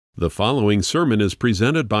The following sermon is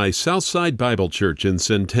presented by Southside Bible Church in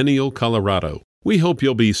Centennial, Colorado. We hope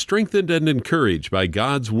you'll be strengthened and encouraged by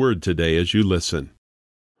God's Word today as you listen.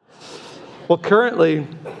 Well, currently,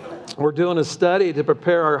 we're doing a study to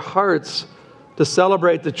prepare our hearts to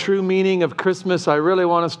celebrate the true meaning of Christmas. I really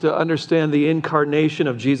want us to understand the incarnation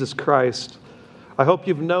of Jesus Christ. I hope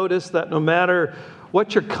you've noticed that no matter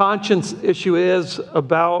what your conscience issue is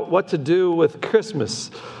about what to do with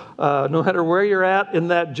Christmas, no matter where you're at in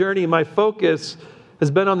that journey, my focus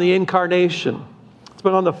has been on the incarnation. It's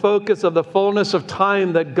been on the focus of the fullness of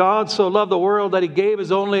time, that God so loved the world that He gave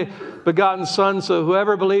His only begotten Son, so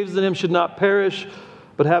whoever believes in Him should not perish,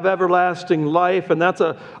 but have everlasting life. And that's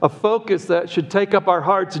a focus that should take up our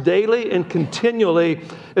hearts daily and continually.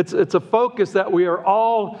 It's a focus that we are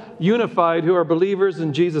all unified who are believers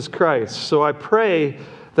in Jesus Christ. So I pray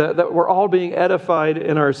that we're all being edified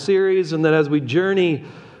in our series, and that as we journey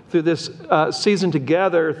through this season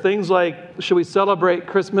together, things like, should we celebrate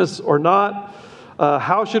Christmas or not?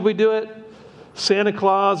 How should we do it? Santa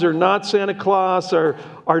Claus or not Santa Claus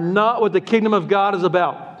are not what the kingdom of God is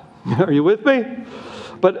about. Are you with me?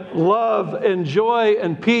 But love and joy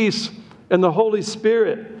and peace and the Holy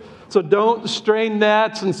Spirit. So don't strain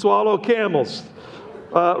gnats and swallow camels.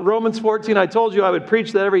 Romans 14, I told you I would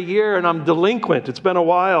preach that every year, and I'm delinquent. It's been a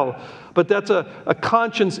while. But that's a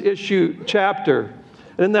conscience issue chapter.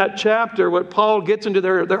 And in that chapter, what Paul gets into,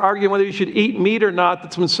 they're arguing whether you should eat meat or not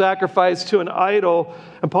that's been sacrificed to an idol.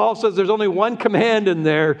 And Paul says there's only one command in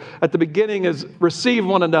there at the beginning, is receive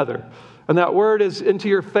one another. And that word is into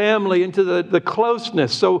your family, into the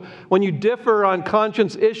closeness. So when you differ on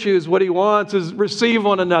conscience issues, what he wants is receive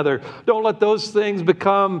one another. Don't let those things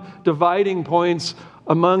become dividing points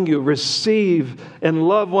among you. Receive and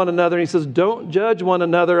love one another. And he says, don't judge one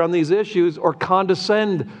another on these issues or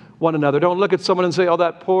condescend one another. Don't look at someone and say, oh,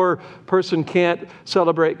 that poor person can't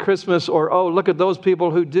celebrate Christmas, or, oh, look at those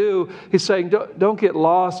people who do. He's saying, don't get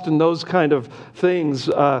lost in those kind of things.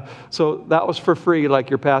 So that was for free,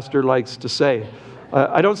 like your pastor likes to say.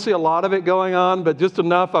 I don't see a lot of it going on, but just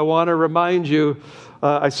enough. I want to remind you,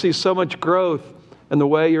 I see so much growth in the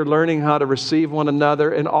way you're learning how to receive one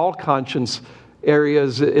another in all conscience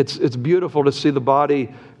areas. It's beautiful to see the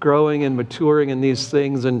body growing and maturing in these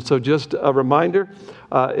things. And so just a reminder,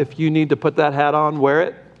 if you need to put that hat on, wear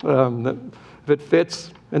it. If it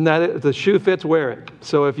fits, and if the shoe fits, wear it.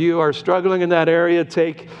 So if you are struggling in that area,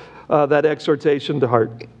 take that exhortation to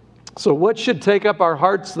heart. So what should take up our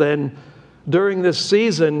hearts then during this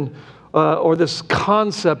season, or this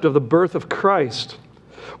concept of the birth of Christ?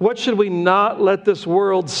 What should we not let this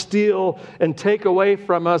world steal and take away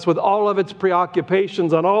from us with all of its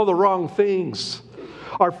preoccupations on all the wrong things?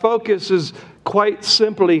 Our focus is quite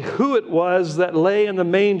simply who it was that lay in the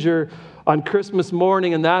manger on Christmas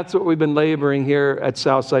morning, and that's what we've been laboring here at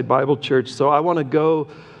Southside Bible Church. So I want to go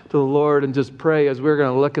to the Lord and just pray as we're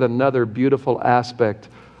going to look at another beautiful aspect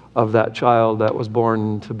of that child that was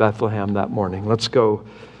born to Bethlehem that morning. Let's go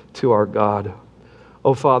to our God.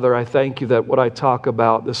 Oh, Father, I thank you that what I talk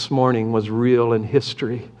about this morning was real in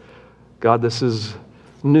history. God, this is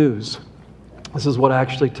news. This is what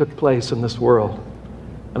actually took place in this world.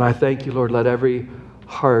 And I thank you, Lord, let every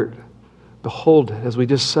heart behold it as we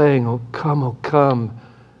just sang, oh, come,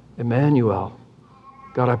 Emmanuel.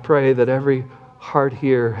 God, I pray that every heart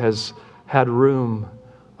here has had room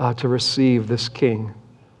to receive this King.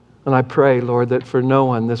 And I pray, Lord, that for no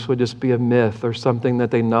one this would just be a myth or something that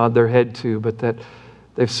they nod their head to, but that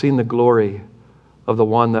they've seen the glory of the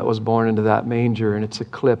one that was born into that manger, and it's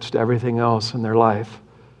eclipsed everything else in their life.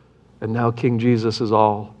 And now King Jesus is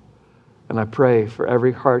all. And I pray for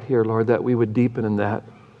every heart here, Lord, that we would deepen in that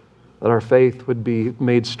our faith would be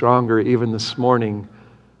made stronger even this morning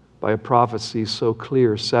by a prophecy so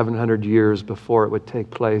clear 700 years before it would take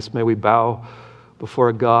place. May we bow before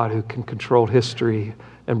a God who can control history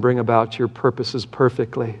and bring about your purposes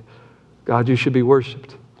perfectly. God, you should be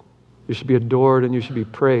worshiped. You should be adored, and you should be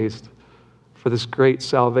praised for this great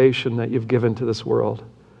salvation that you've given to this world.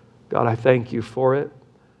 God, I thank you for it.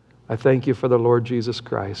 I thank you for the Lord Jesus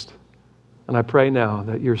Christ. And I pray now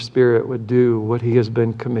that your Spirit would do what he has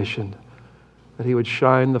been commissioned, that he would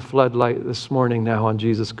shine the floodlight this morning now on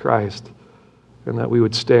Jesus Christ, and that we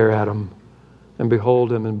would stare at him and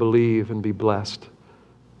behold him and believe and be blessed.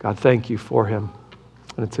 God, thank you for him.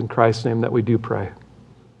 And it's in Christ's name that we do pray.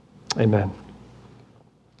 Amen.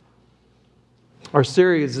 Our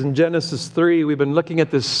series in Genesis 3, we've been looking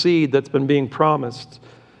at this seed that's been being promised.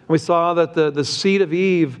 We saw that the seed of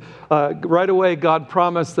Eve, right away God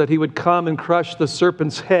promised that he would come and crush the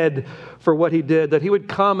serpent's head for what he did, that he would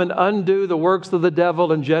come and undo the works of the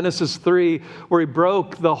devil in Genesis 3, where he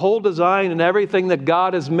broke the whole design and everything that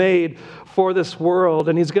God has made for this world.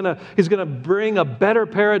 And he's gonna bring a better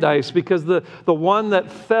paradise, because the one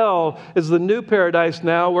that fell is the new paradise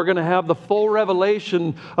now. We're going to have the full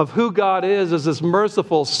revelation of who God is as this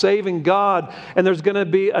merciful, saving God. And there's going to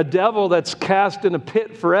be a devil that's cast in a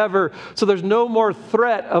pit forever. So there's no more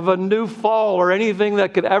threat of a new fall or anything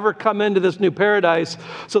that could ever come into this new paradise.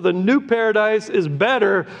 So the new paradise is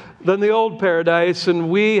better than the old paradise. And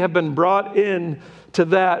we have been brought in to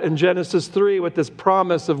that in Genesis 3 with this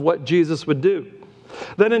promise of what Jesus would do.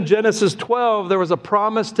 Then in Genesis 12, there was a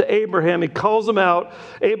promise to Abraham. He calls him out,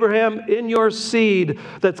 Abraham, in your seed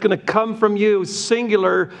that's going to come from you,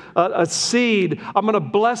 singular, a seed, I'm going to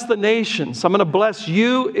bless the nations. I'm going to bless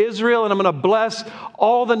you, Israel, and I'm going to bless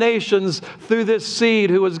all the nations through this seed,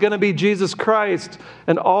 who is going to be Jesus Christ.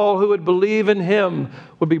 And all who would believe in him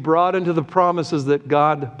would be brought into the promises that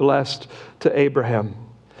God blessed to Abraham.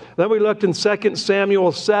 Then we looked in 2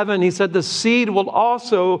 Samuel 7. He said the seed will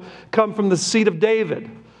also come from the seed of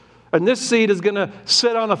David. And this seed is going to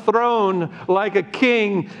sit on a throne like a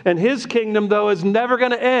king. And his kingdom, though, is never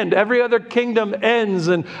going to end. Every other kingdom ends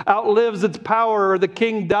and outlives its power, or the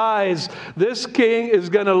king dies. This king is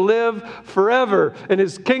going to live forever. And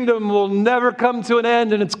his kingdom will never come to an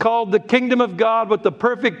end. And it's called the kingdom of God, with the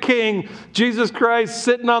perfect king, Jesus Christ,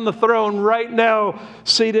 sitting on the throne right now,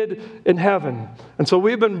 seated in heaven. And so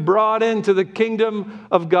we've been brought into the kingdom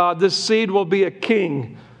of God. This seed will be a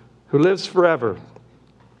king who lives forever.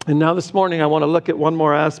 And now this morning, I want to look at one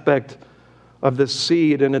more aspect of this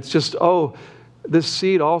seed. And it's just, this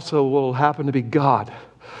seed also will happen to be God.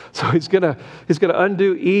 So he's gonna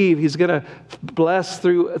undo Eve. He's going to bless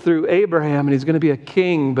through Abraham, and he's going to be a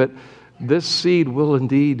king. But this seed will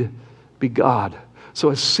indeed be God. So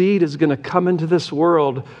a seed is going to come into this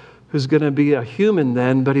world who's going to be a human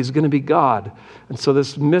then, but he's going to be God. And so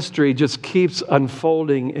this mystery just keeps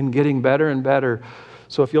unfolding and getting better and better.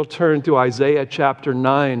 So if you'll turn to Isaiah chapter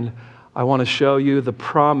 9, I want to show you the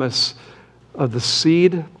promise of the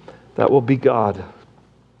seed that will be God.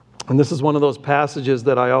 And this is one of those passages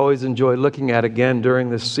that I always enjoy looking at again during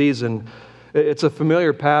this season. It's a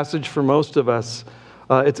familiar passage for most of us.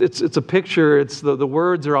 It's a picture. The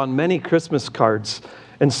words are on many Christmas cards.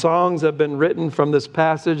 And songs have been written from this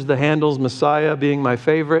passage, the Handel's Messiah being my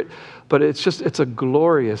favorite. But it's a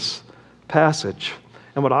glorious passage.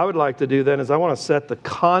 And what I would like to do then is I want to set the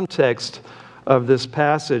context of this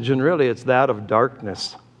passage, and really it's that of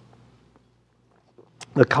darkness.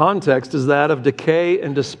 The context is that of decay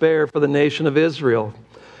and despair for the nation of Israel.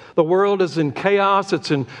 The world is in chaos,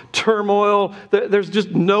 it's in turmoil, there's just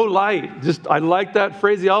no light. I like that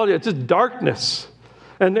phraseology, it's just darkness.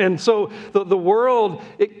 And so the world,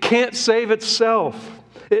 it can't save itself.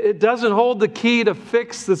 It doesn't hold the key to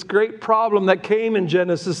fix this great problem that came in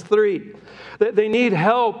Genesis 3. They need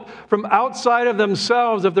help from outside of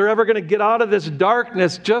themselves if they're ever going to get out of this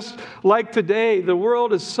darkness. Just like today, the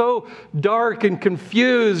world is so dark and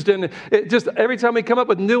confused, and it just every time we come up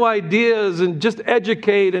with new ideas and just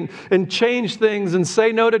educate and change things and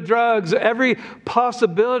say no to drugs, every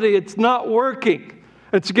possibility, it's not working.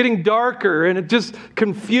 It's getting darker, and it's just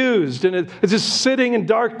confused, and it's just sitting in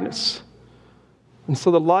darkness. And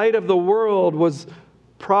so the light of the world was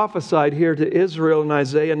prophesied here to Israel in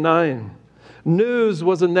Isaiah 9. News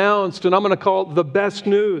was announced, and I'm going to call it the best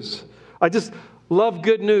news. I just love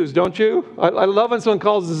good news, don't you? I love when someone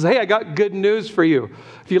calls and says, hey, I got good news for you.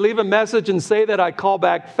 If you leave a message and say that, I call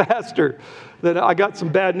back faster. Then I got some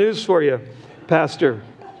bad news for you, Pastor.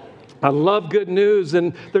 I love good news,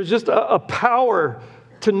 and there's just a power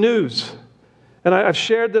to news. And I've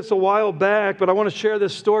shared this a while back, but I want to share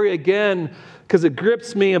this story again because it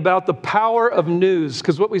grips me about the power of news,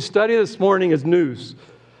 because what we study this morning is news.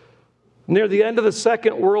 Near the end of the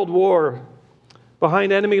Second World War,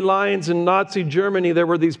 behind enemy lines in Nazi Germany, there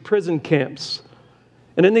were these prison camps.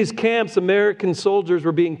 And in these camps, American soldiers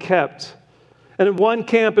were being kept. And in one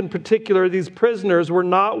camp in particular, these prisoners were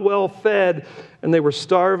not well fed, and they were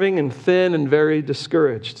starving and thin and very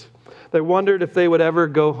discouraged. They wondered if they would ever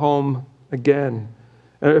go home again,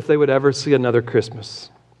 or if they would ever see another Christmas.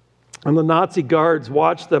 And the Nazi guards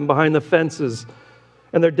watched them behind the fences,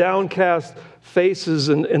 and their downcast faces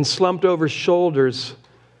and slumped over shoulders,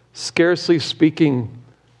 scarcely speaking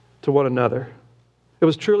to one another. It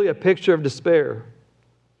was truly a picture of despair.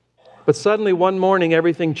 But suddenly one morning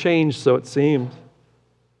everything changed, so it seemed.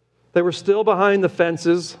 They were still behind the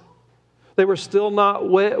fences. They were still not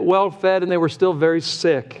well fed, and they were still very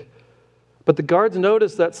sick. But the guards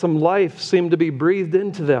noticed that some life seemed to be breathed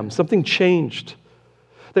into them. Something changed.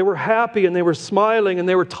 They were happy and they were smiling and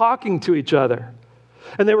they were talking to each other.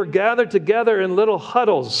 And they were gathered together in little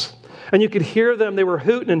huddles. And you could hear them. They were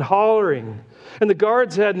hooting and hollering. And the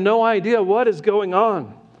guards had no idea what is going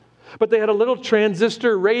on. But they had a little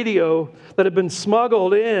transistor radio that had been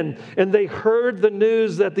smuggled in, and they heard the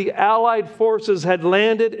news that the Allied forces had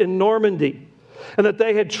landed in Normandy and that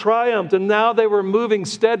they had triumphed, and now they were moving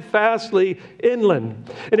steadfastly inland.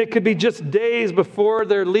 And it could be just days before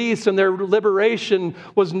their lease and their liberation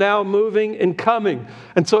was now moving and coming.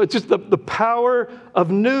 And so it's just the power of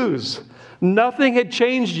news. Nothing had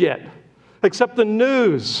changed yet, except the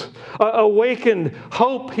news awakened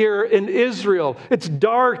hope here in Israel. It's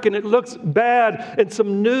dark and it looks bad, and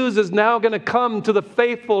some news is now going to come to the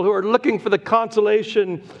faithful who are looking for the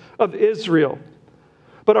consolation of Israel.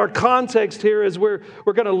 But our context here is we're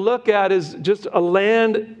going to look at is just a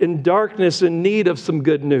land in darkness in need of some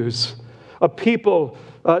good news, a people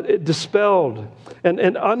dispelled, and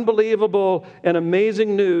unbelievable and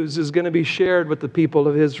amazing news is going to be shared with the people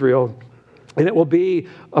of Israel. And it will be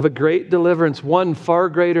of a great deliverance, one far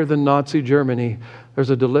greater than Nazi Germany. There's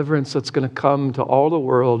a deliverance that's going to come to all the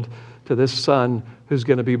world, to this son who's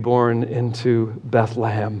going to be born into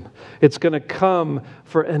Bethlehem. It's going to come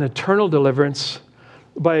for an eternal deliverance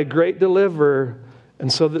by a great deliverer.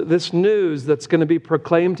 And so this news that's going to be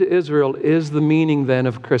proclaimed to Israel is the meaning then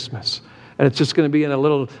of Christmas. And it's just going to be in a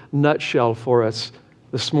little nutshell for us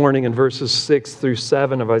this morning in verses 6 through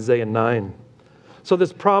 7 of Isaiah 9. So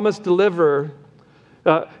this promised deliverer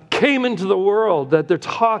came into the world that they're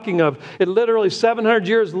talking of. It literally 700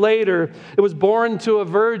 years later, it was born to a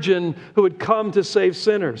virgin who would come to save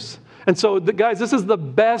sinners. And so, guys, this is the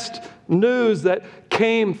best news that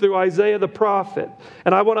came through Isaiah the prophet.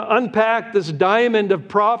 And I want to unpack this diamond of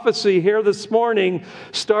prophecy here this morning,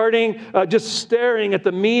 starting just staring at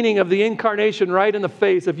the meaning of the incarnation right in the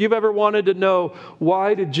face. If you've ever wanted to know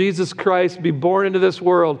why did Jesus Christ be born into this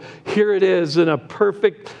world, here it is in a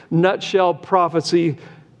perfect nutshell prophecy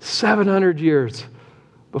 700 years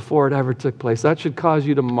before it ever took place. That should cause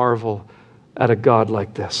you to marvel at a God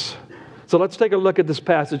like this. So let's take a look at this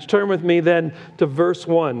passage. Turn with me then to verse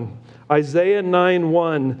 1. Isaiah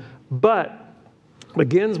 9:1. But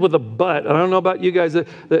begins with a but. I don't know about you guys.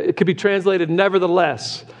 It could be translated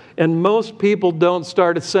nevertheless. And most people don't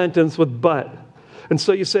start a sentence with but. And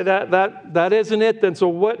so you say that isn't it then. So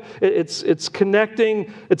what? It's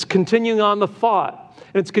connecting. It's continuing on the thought.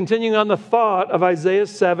 And it's continuing on the thought of Isaiah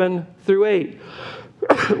 7 through 8.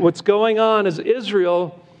 What's going on is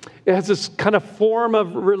Israel, it has this kind of form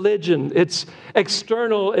of religion. It's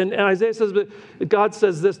external. And Isaiah says, but God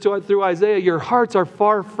says this through Isaiah, your hearts are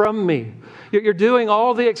far from me. You're doing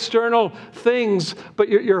all the external things, but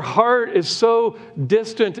your heart is so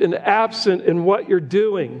distant and absent in what you're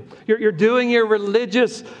doing. You're doing your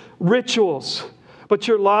religious rituals, but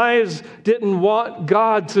your lives didn't want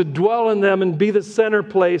God to dwell in them and be the center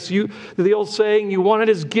place. The old saying, you wanted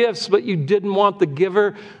his gifts, but you didn't want the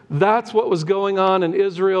giver. That's what was going on in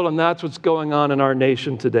Israel, and that's what's going on in our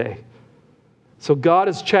nation today. So God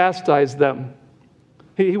has chastised them.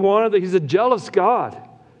 He's a jealous God.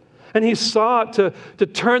 And he sought to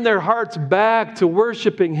turn their hearts back to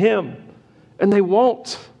worshiping him. And they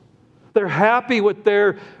won't. They're happy with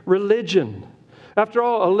their religion. After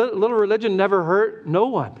all, a little religion never hurt no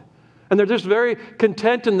one. And they're just very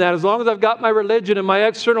content in that. As long as I've got my religion and my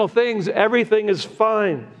external things, everything is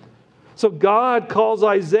fine. So God calls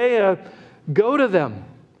Isaiah, go to them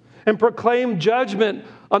and proclaim judgment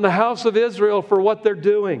on the house of Israel for what they're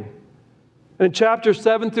doing. And in chapter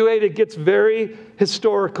 7 through 8, it gets very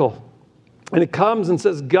historical. And it comes and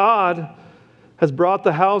says, God has brought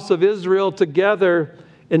the house of Israel together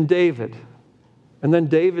in David. And then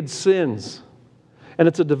David sins. And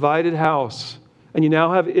it's a divided house. And you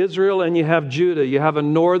now have Israel and you have Judah. You have a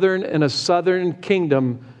northern and a southern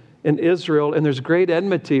kingdom in Israel. And there's great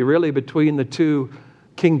enmity, really, between the two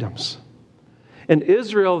kingdoms. And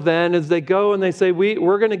Israel then, as they go and they say,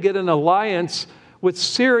 we're going to get an alliance with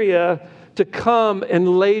Syria to come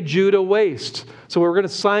and lay Judah waste. So we're going to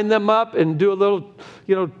sign them up and do a little,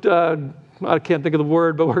 I can't think of the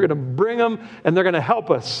word, but we're going to bring them and they're going to help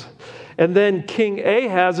us. And then King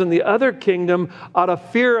Ahaz in the other kingdom, out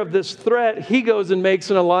of fear of this threat, he goes and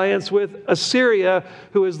makes an alliance with Assyria,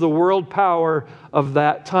 who is the world power of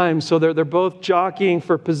that time. So they're both jockeying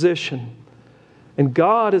for position. And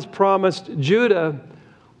God has promised Judah,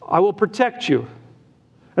 I will protect you.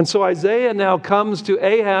 And so Isaiah now comes to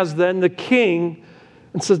Ahaz, then the king,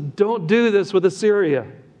 and says, don't do this with Assyria.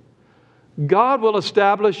 God will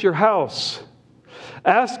establish your house.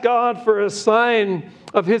 Ask God for a sign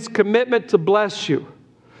of his commitment to bless you.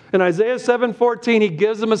 In Isaiah 7:14, he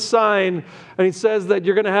gives them a sign, and he says that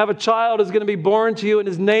you're going to have a child who's going to be born to you, and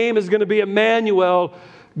his name is going to be Emmanuel.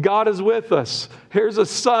 God is with us. Here's a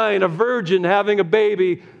sign, a virgin having a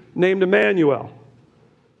baby named Emmanuel.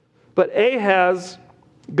 But Ahaz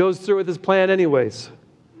goes through with his plan anyways.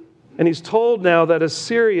 And he's told now that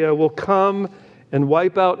Assyria will come and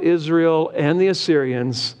wipe out Israel and the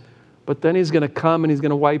Assyrians, but then he's going to come and he's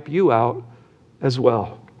going to wipe you out as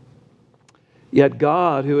well. Yet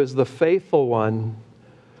God, who is the faithful one,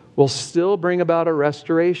 will still bring about a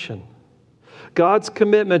restoration. God's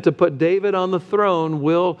commitment to put David on the throne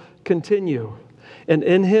will continue. And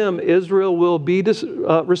in him, Israel will be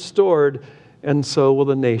restored, and so will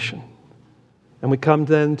the nation. And we come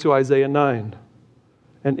then to Isaiah 9.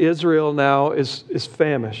 And Israel now is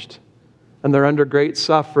famished. And they're under great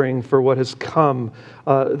suffering for what has come.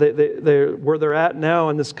 Where they're at now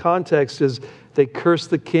in this context is they curse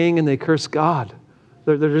the king and they curse God.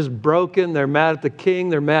 They're just broken. They're mad at the king.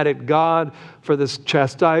 They're mad at God for this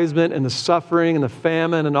chastisement and the suffering and the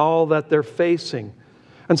famine and all that they're facing.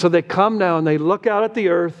 And so they come now and they look out at the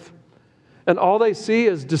earth, and all they see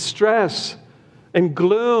is distress and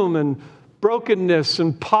gloom and brokenness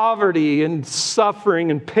and poverty and suffering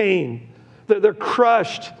and pain. They're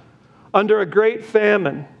crushed under a great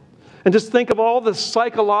famine. And just think of all the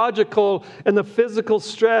psychological and the physical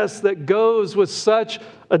stress that goes with such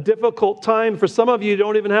a difficult time. For some of you, you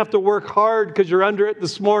don't even have to work hard because you're under it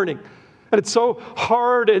this morning. And it's so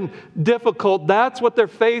hard and difficult. That's what they're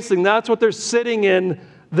facing. That's what they're sitting in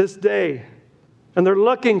this day. And they're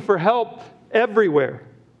looking for help everywhere.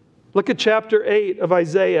 Look at chapter 8 of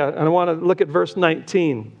Isaiah, and I want to look at verse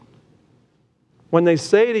 19. When they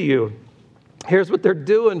say to you, here's what they're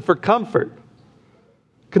doing for comfort.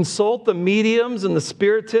 Consult the mediums and the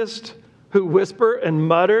spiritists who whisper and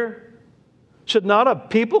mutter. Should not a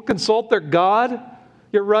people consult their God?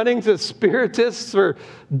 You're running to spiritists or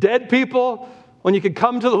dead people when you could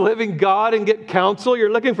come to the living God and get counsel. You're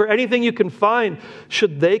looking for anything you can find.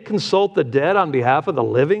 Should they consult the dead on behalf of the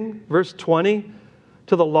living? Verse 20,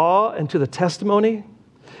 to the law and to the testimony.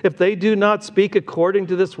 If they do not speak according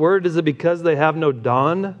to this word, is it because they have no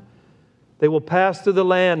dawn? They will pass through the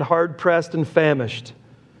land hard-pressed and famished.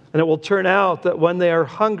 And it will turn out that when they are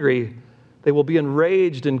hungry, they will be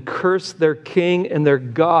enraged and curse their king and their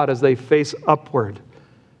God as they face upward.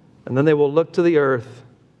 And then they will look to the earth.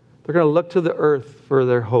 They're going to look to the earth for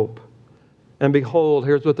their hope. And behold,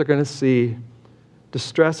 here's what they're going to see.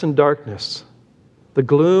 Distress and darkness, the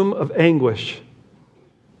gloom of anguish,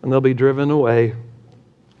 and they'll be driven away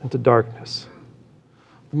into darkness.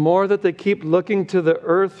 The more that they keep looking to the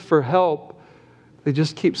earth for help, they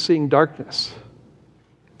just keep seeing darkness.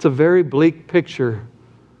 It's a very bleak picture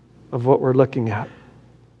of what we're looking at.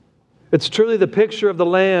 It's truly the picture of the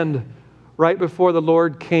land right before the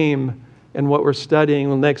Lord came and what we're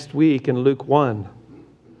studying next week in Luke 1.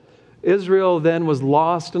 Israel then was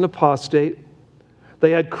lost and apostate. They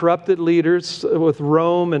had corrupted leaders with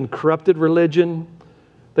Rome and corrupted religion.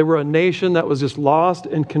 They were a nation that was just lost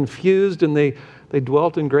and confused, and they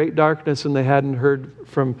dwelt in great darkness, and they hadn't heard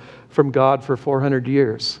from God for 400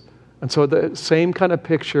 years. And so the same kind of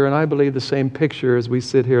picture, and I believe the same picture as we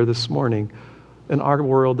sit here this morning in our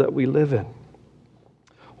world that we live in.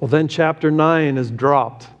 Well, then chapter 9 is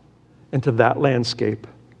dropped into that landscape.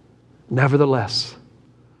 Nevertheless,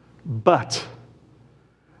 but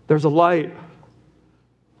there's a light.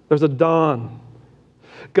 There's a dawn.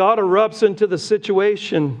 God erupts into the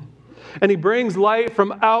situation, and He brings light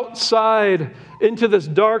from outside into this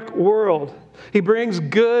dark world. He brings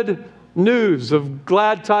good news of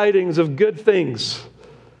glad tidings of good things.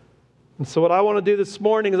 And so what I want to do this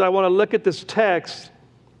morning is I want to look at this text,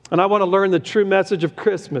 and I want to learn the true message of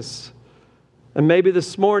Christmas. And maybe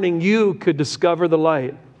this morning you could discover the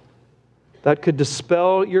light that could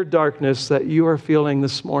dispel your darkness that you are feeling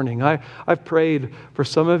this morning. I've prayed for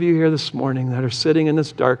some of you here this morning that are sitting in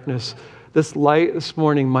this darkness. This light this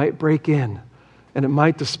morning might break in, and it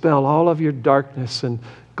might dispel all of your darkness and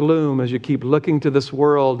gloom as you keep looking to this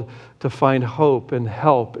world to find hope and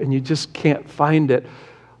help, and you just can't find it.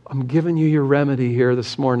 I'm giving you your remedy here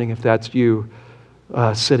this morning if that's you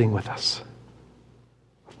sitting with us.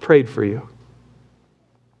 I've prayed for you.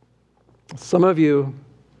 Some of you,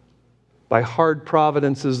 by hard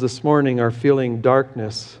providences this morning, are feeling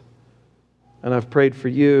darkness. And I've prayed for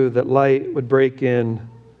you that light would break in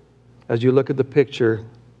as you look at the picture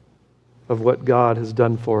of what God has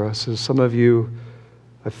done for us. As some of you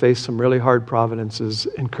have faced some really hard providences,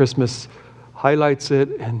 and Christmas highlights it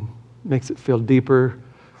and makes it feel deeper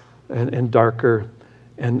and darker.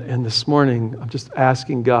 And this morning, I'm just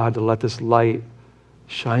asking God to let this light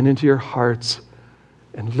shine into your hearts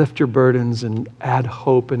and lift your burdens and add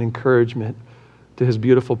hope and encouragement to his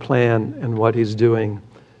beautiful plan and what he's doing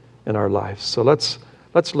in our lives. So let's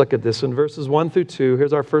look at this in verses 1 through 2.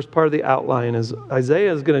 Here's our first part of the outline. Is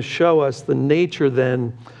Isaiah is going to show us the nature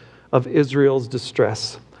then of Israel's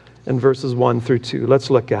distress in verses 1 through 2. Let's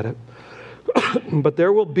look at it. But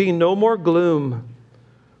there will be no more gloom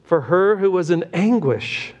for her who was in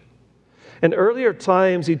anguish. In earlier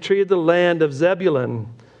times he treated the land of Zebulun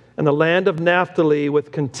and the land of Naphtali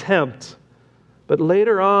with contempt. But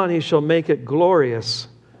later on he shall make it glorious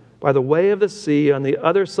by the way of the sea on the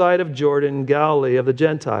other side of Jordan, Galilee of the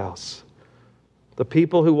Gentiles. The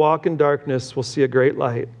people who walk in darkness will see a great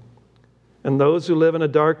light, and those who live in a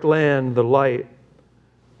dark land, the light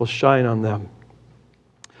will shine on them.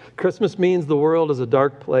 Christmas means the world is a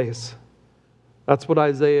dark place. That's what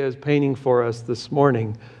Isaiah is painting for us this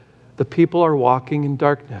morning. The people are walking in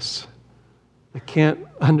darkness. They can't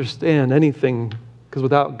understand anything because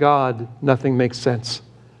without God, nothing makes sense.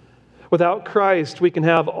 Without Christ, we can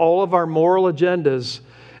have all of our moral agendas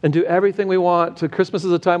and do everything we want. So Christmas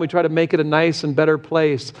is a time we try to make it a nice and better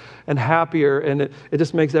place and happier, and it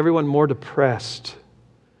just makes everyone more depressed.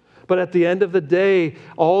 But at the end of the day,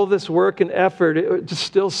 all this work and effort, it's just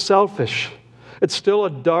still selfish. It's still a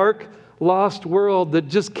dark, lost world that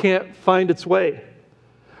just can't find its way.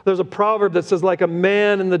 There's a proverb that says, like a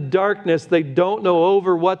man in the darkness, they don't know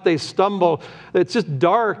over what they stumble. It's just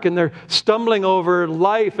dark, and they're stumbling over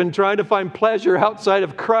life and trying to find pleasure outside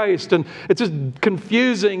of Christ. And it's just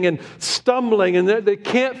confusing and stumbling, and they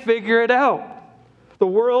can't figure it out. The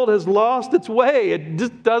world has lost its way. It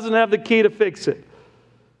just doesn't have the key to fix it.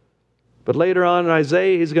 But later on in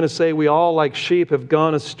Isaiah, he's going to say, we all like sheep have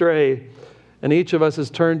gone astray, and each of us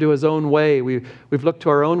has turned to his own way. We've looked to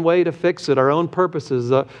our own way to fix it, our own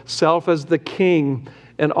purposes, self as the king,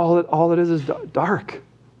 and all it is dark.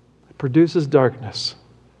 It produces darkness.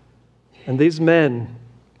 And these men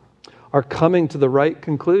are coming to the right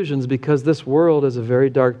conclusions because this world is a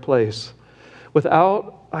very dark place.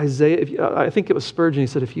 Without Isaiah, I think it was Spurgeon, he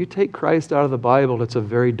said, if you take Christ out of the Bible, it's a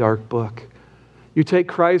very dark book. You take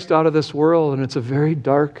Christ out of this world, and it's a very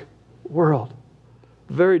dark world.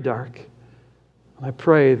 Very dark. I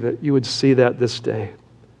pray that you would see that this day.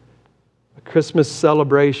 The Christmas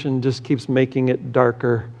celebration just keeps making it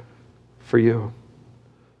darker for you.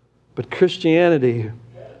 But Christianity,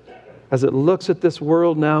 as it looks at this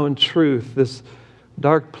world now in truth, this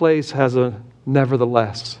dark place has a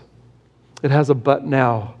nevertheless. It has a but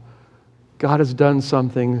now. God has done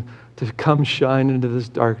something to come shine into this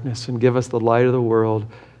darkness and give us the light of the world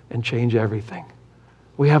and change everything.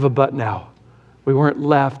 We have a but now. We weren't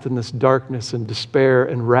left in this darkness and despair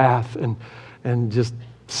and wrath and just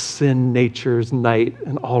sin nature's night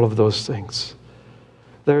and all of those things.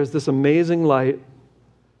 There's this amazing light.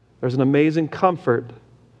 There's an amazing comfort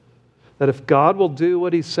that if God will do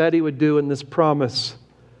what he said he would do in this promise,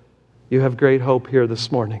 you have great hope here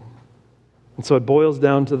this morning. And so it boils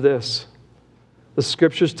down to this. The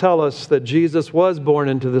scriptures tell us that Jesus was born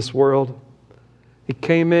into this world. He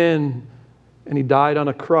came in and he died on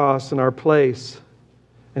a cross in our place.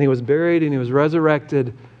 And he was buried and he was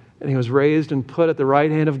resurrected and he was raised and put at the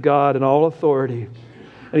right hand of God in all authority.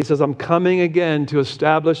 And he says, I'm coming again to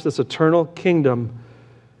establish this eternal kingdom.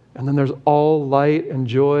 And then there's all light and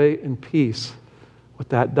joy and peace with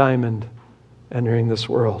that diamond entering this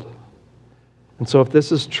world. And so if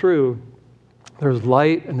this is true, there's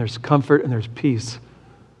light and there's comfort and there's peace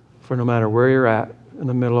for no matter where you're at in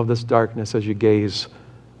the middle of this darkness as you gaze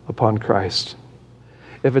upon Christ.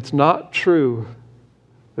 If it's not true,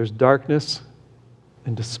 there's darkness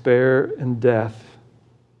and despair and death.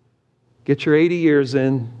 Get your 80 years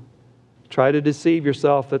in. Try to deceive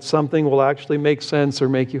yourself that something will actually make sense or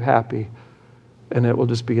make you happy. And it will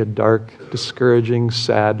just be a dark, discouraging,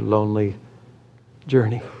 sad, lonely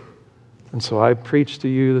journey. And so I preach to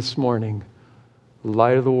you this morning, the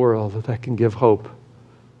light of the world that can give hope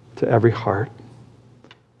to every heart.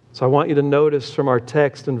 So I want you to notice from our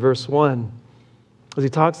text in verse 1, as he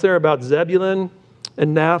talks there about Zebulun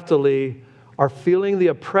and Naphtali are feeling the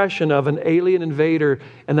oppression of an alien invader,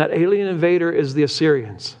 and that alien invader is the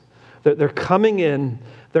Assyrians. They're coming in,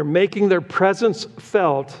 they're making their presence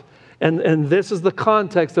felt, and this is the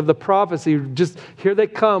context of the prophecy. Just here they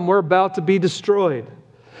come, we're about to be destroyed.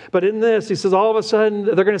 But in this, he says, all of a sudden,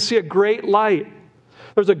 they're going to see a great light.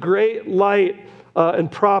 There's a great light in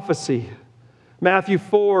prophecy. Matthew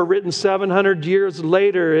 4, written 700 years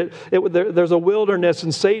later, there's a wilderness,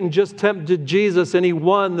 and Satan just tempted Jesus, and he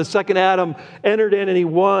won. The second Adam entered in, and he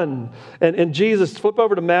won. And Jesus, flip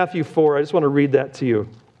over to Matthew 4. I just want to read that to you.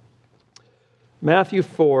 Matthew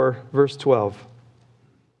 4, verse 12.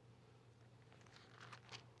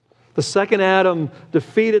 The second Adam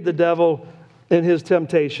defeated the devil in his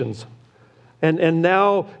temptations. And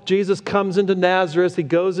now Jesus comes into Nazareth. He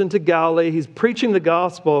goes into Galilee. He's preaching the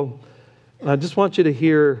gospel. And I just want you to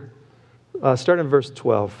hear, starting in verse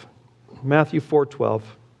 12. Matthew 4:12.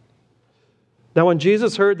 Now when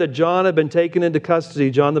Jesus heard that John had been taken into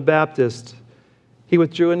custody, John the Baptist, he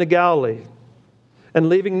withdrew into Galilee. And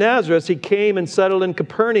leaving Nazareth, he came and settled in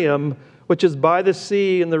Capernaum, which is by the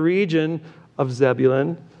sea in the region of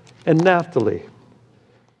Zebulun and Naphtali.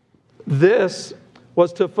 This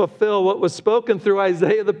was to fulfill what was spoken through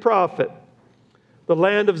Isaiah the prophet. The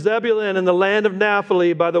land of Zebulun and the land of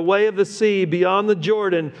Naphtali by the way of the sea beyond the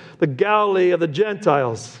Jordan, the Galilee of the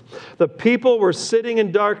Gentiles. The people were sitting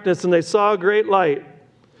in darkness and they saw a great light.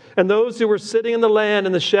 And those who were sitting in the land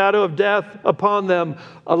in the shadow of death, upon them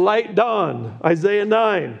a light dawned. Isaiah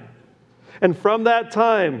 9. And from that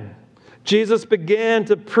time, Jesus began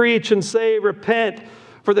to preach and say, repent,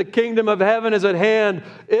 for the kingdom of heaven is at hand.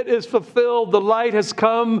 It is fulfilled. The light has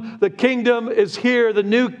come. The kingdom is here. The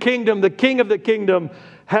new kingdom, the king of the kingdom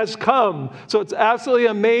has come. So it's absolutely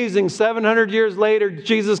amazing. 700 years later,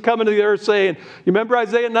 Jesus coming to the earth saying, you remember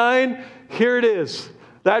Isaiah 9? Here it is.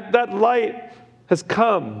 That light has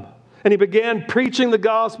come. And he began preaching the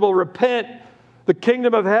gospel. Repent. The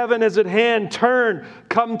kingdom of heaven is at hand. Turn.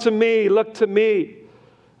 Come to me. Look to me.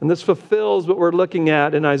 And this fulfills what we're looking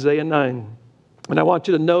at in Isaiah 9. And I want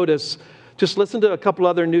you to notice, just listen to a couple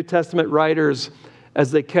other New Testament writers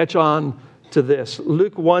as they catch on to this.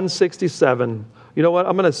 Luke 1:67. You know what?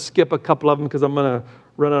 I'm going to skip a couple of them because I'm going to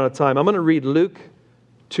run out of time. I'm going to read Luke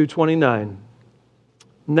 2:29.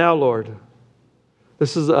 Now, Lord,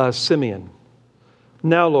 this is Simeon.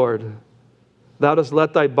 Now, Lord, thou dost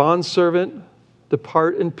let thy bondservant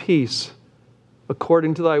depart in peace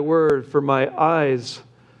according to thy word, for my eyes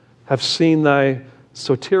have seen thy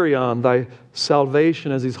soterion, thy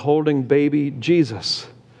salvation, as he's holding baby Jesus,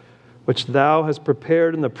 which thou hast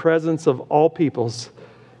prepared in the presence of all peoples.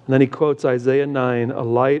 And then he quotes Isaiah 9, a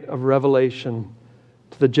light of revelation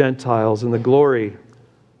to the Gentiles and the glory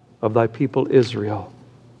of thy people Israel.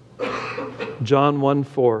 John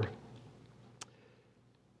 1:4.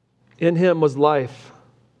 In him was life,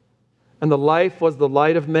 and the life was the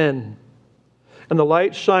light of men. And the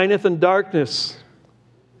light shineth in darkness,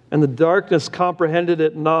 and the darkness comprehended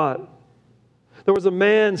it not. There was a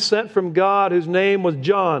man sent from God whose name was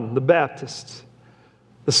John the Baptist.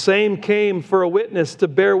 The same came for a witness, to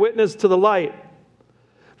bear witness to the light,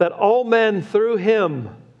 that all men through him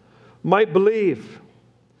might believe.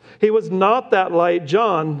 He was not that light,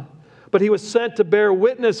 John, but he was sent to bear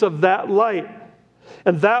witness of that light.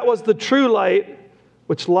 And that was the true light,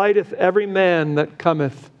 which lighteth every man that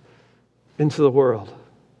cometh into the world.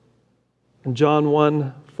 And John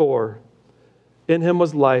 1:4, in him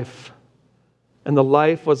was life, and the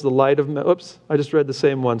life was the light of men. Oops, I just read the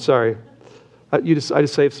same one, sorry. I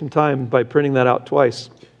just saved some time by printing that out twice.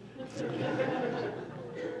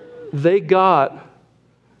 They got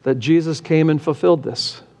that Jesus came and fulfilled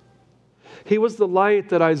this. He was the light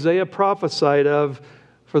that Isaiah prophesied of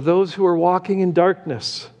for those who are walking in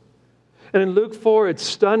darkness. And in Luke 4, it's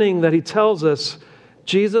stunning that he tells us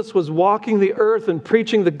Jesus was walking the earth and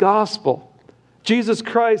preaching the gospel. Jesus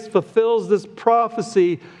Christ fulfills this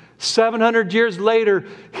prophecy 700 years later.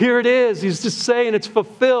 Here it is. He's just saying it's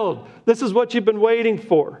fulfilled. This is what you've been waiting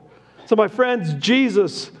for. So my friends,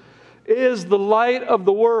 Jesus is the light of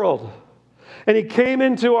the world. And he came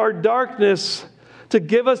into our darkness to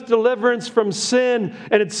give us deliverance from sin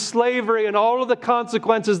and its slavery and all of the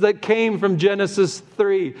consequences that came from Genesis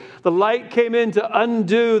 3. The light came in to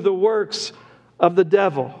undo the works of the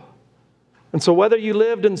devil. And so whether you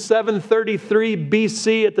lived in 733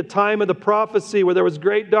 BC at the time of the prophecy where there was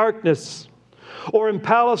great darkness, or in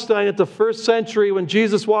Palestine at the first century when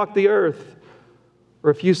Jesus walked the earth, or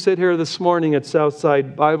if you sit here this morning at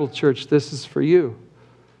Southside Bible Church, this is for you.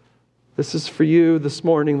 This is for you this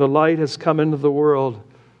morning. The light has come into the world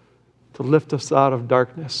to lift us out of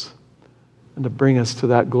darkness and to bring us to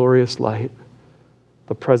that glorious light,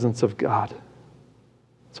 the presence of God.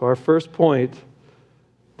 So our first point,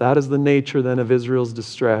 that is the nature then of Israel's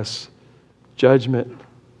distress. Judgment,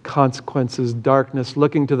 consequences, darkness,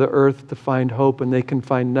 looking to the earth to find hope, and they can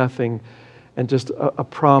find nothing, and just a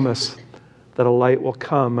promise that a light will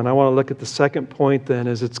come. And I want to look at the second point then,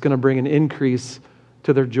 is it's going to bring an increase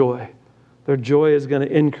to their joy. Their joy is going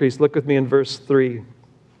to increase. Look with me in verse 3.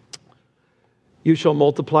 You shall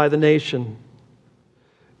multiply the nation.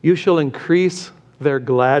 You shall increase their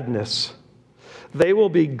gladness. They will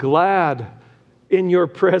be glad in your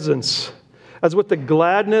presence, as with the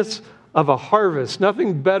gladness of a harvest.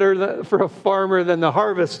 Nothing better for a farmer than the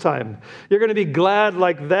harvest time. You're going to be glad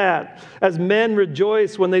like that, as men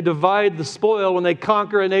rejoice when they divide the spoil, when they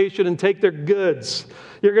conquer a nation and take their goods.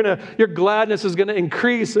 Your gladness is going to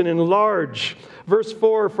increase and enlarge. Verse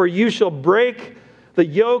 4, for you shall break the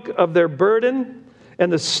yoke of their burden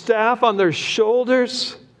and the staff on their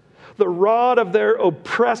shoulders, the rod of their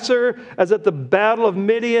oppressor as at the battle of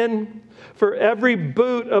Midian. For every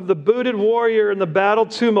boot of the booted warrior in the battle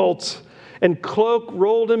tumult and cloak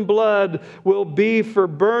rolled in blood will be for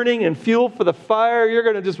burning and fuel for the fire. You're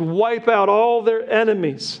going to just wipe out all their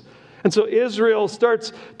enemies. And so Israel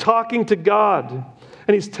starts talking to God,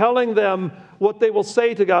 and he's telling them what they will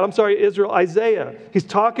say to God. Isaiah. He's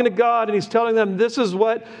talking to God, and he's telling them this is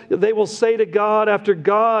what they will say to God after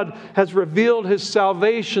God has revealed his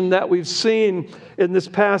salvation that we've seen in this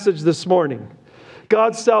passage this morning.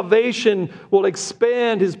 God's salvation will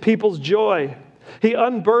expand his people's joy. He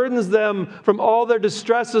unburdens them from all their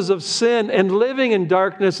distresses of sin and living in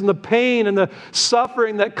darkness and the pain and the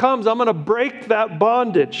suffering that comes. I'm going to break that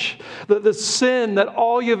bondage, the sin that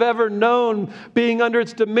all you've ever known being under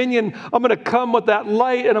its dominion. I'm going to come with that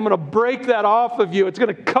light, and I'm going to break that off of you. It's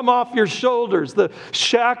going to come off your shoulders. The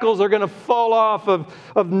shackles are going to fall off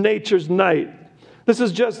of nature's night. This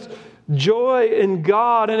is just joy in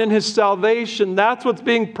God and in his salvation. That's what's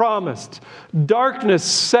being promised. Darkness,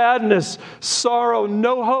 sadness, sorrow,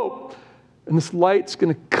 no hope. And this light's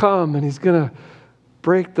going to come, and he's going to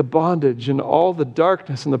break the bondage and all the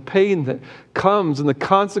darkness and the pain that comes and the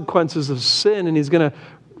consequences of sin. And he's going to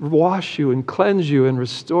wash you and cleanse you and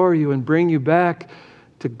restore you and bring you back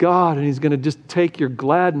to God. And he's going to just take your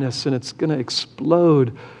gladness, and it's going to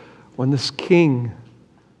explode when this king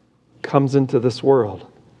comes into this world.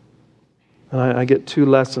 And I get two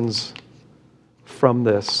lessons from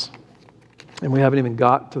this. And we haven't even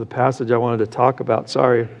got to the passage I wanted to talk about.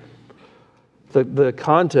 Sorry. The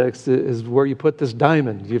context is where you put this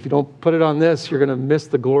diamond. If you don't put it on this, you're going to miss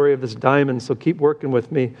the glory of this diamond. So keep working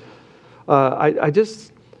with me.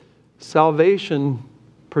 Salvation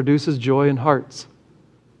produces joy in hearts.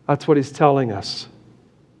 That's what he's telling us.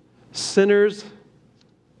 Sinners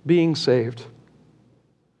being saved.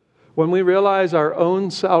 When we realize our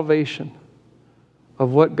own salvation,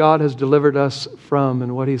 of what God has delivered us from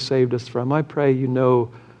and what he saved us from, I pray you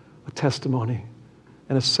know a testimony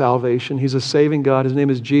and a salvation. He's a saving God. His name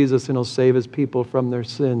is Jesus, and he'll save his people from their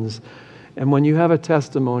sins. And when you have a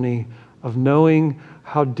testimony of knowing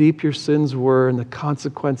how deep your sins were and the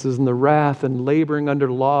consequences and the wrath and laboring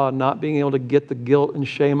under law and not being able to get the guilt and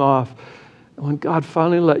shame off, and when God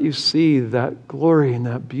finally let you see that glory and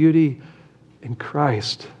that beauty in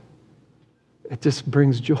Christ, it just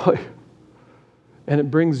brings joy. And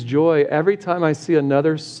it brings joy every time I see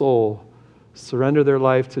another soul surrender their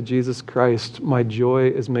life to Jesus Christ. My joy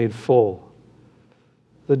is made full.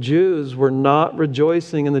 The Jews were not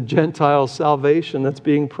rejoicing in the Gentile salvation that's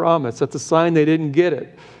being promised. That's a sign they didn't get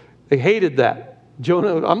it. They hated that.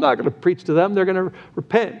 Jonah, I'm not going to preach to them. They're going to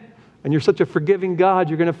repent. And you're such a forgiving God,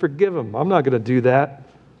 you're going to forgive them. I'm not going to do that.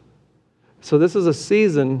 So this is a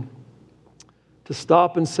season to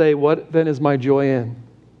stop and say, what then is my joy in?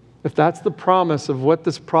 If that's the promise of what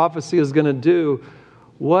this prophecy is going to do,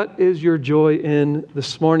 what is your joy in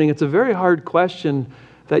this morning? It's a very hard question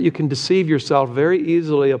that you can deceive yourself very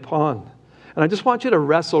easily upon. And I just want you to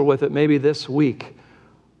wrestle with it maybe this week.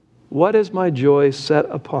 What is my joy set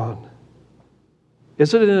upon?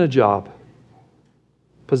 Is it in a job?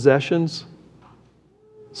 Possessions?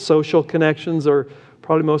 Social connections? Or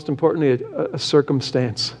probably most importantly, a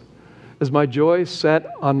circumstance? Is my joy set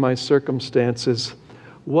on my circumstances?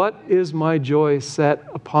 What is my joy set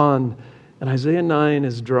upon? And Isaiah 9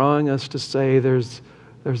 is drawing us to say there's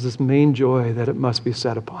this main joy that it must be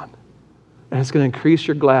set upon. And it's going to increase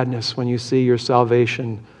your gladness when you see your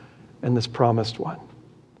salvation and this promised one.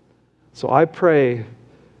 So I pray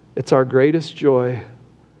it's our greatest joy.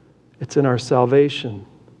 It's in our salvation.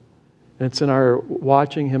 And it's in our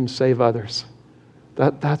watching him save others.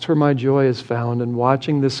 That's where my joy is found, in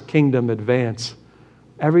watching this kingdom advance.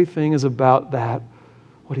 Everything is about that.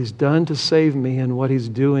 What he's done to save me and what he's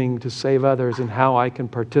doing to save others, and how I can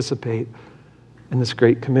participate in this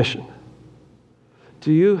great commission.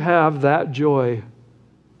 Do you have that joy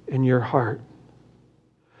in your heart?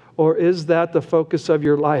 Or is that the focus of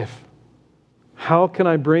your life? How can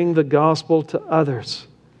I bring the gospel to others?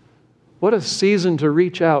 What a season to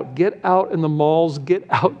reach out. Get out in the malls, get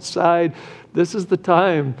outside. This is the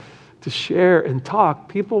time to share and talk.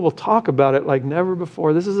 People will talk about it like never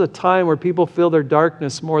before. This is a time where people feel their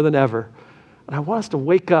darkness more than ever. And I want us to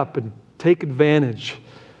wake up and take advantage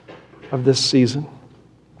of this season.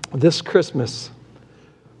 This Christmas,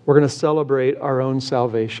 we're going to celebrate our own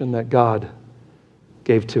salvation that God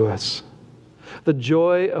gave to us. The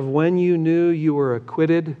joy of when you knew you were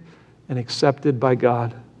acquitted and accepted by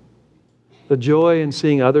God. The joy in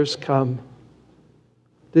seeing others come.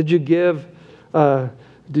 Do you give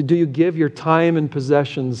your time and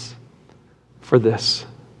possessions for this?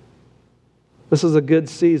 This is a good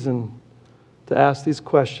season to ask these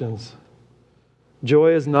questions.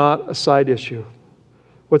 Joy is not a side issue.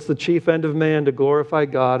 What's the chief end of man? To glorify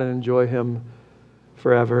God and enjoy Him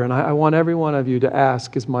forever. And I want every one of you to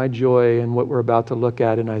ask, is my joy in what we're about to look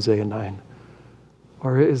at in Isaiah 9?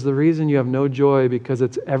 Or is the reason you have no joy because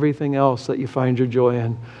it's everything else that you find your joy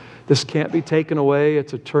in? This can't be taken away.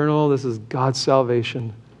 It's eternal. This is God's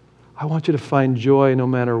salvation. I want you to find joy no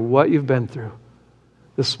matter what you've been through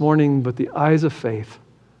this morning, but the eyes of faith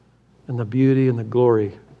and the beauty and the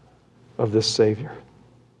glory of this Savior.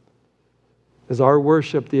 Is our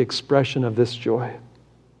worship the expression of this joy?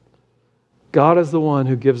 God is the one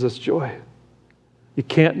who gives us joy. You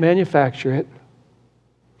can't manufacture it.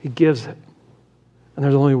 He gives it. And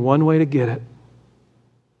there's only one way to get it.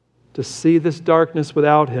 To see this darkness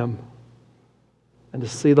without Him and to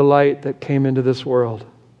see the light that came into this world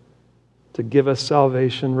to give us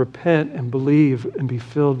salvation, repent and believe and be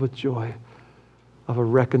filled with joy of a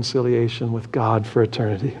reconciliation with God for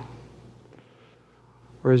eternity.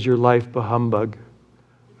 Or is your life a humbug?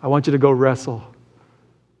 I want you to go wrestle.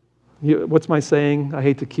 What's my saying? I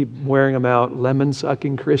hate to keep wearing them out.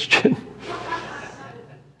 Lemon-sucking Christian.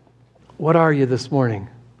 What are you this morning?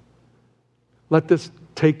 Let this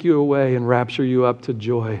take you away and rapture you up to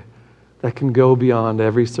joy that can go beyond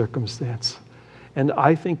every circumstance. And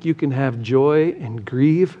I think you can have joy and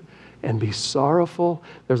grieve and be sorrowful.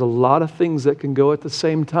 There's a lot of things that can go at the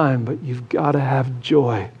same time, but you've got to have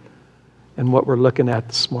joy in what we're looking at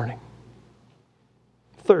this morning.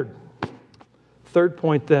 Third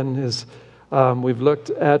point then is we've looked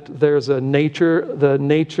at the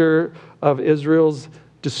nature of Israel's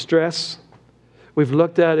distress. We've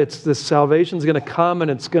looked at the salvation's going to come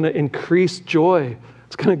and it's going to increase joy.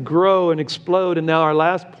 It's going to grow and explode. And now our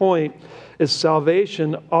last point is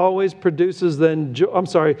salvation always produces then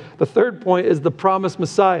joy. The third point is the promised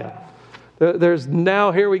Messiah.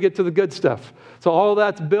 Here we get to the good stuff. So all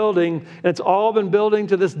that's building, and it's all been building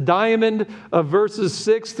to this diamond of verses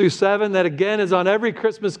 6 through 7 that again is on every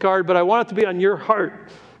Christmas card, but I want it to be on your heart.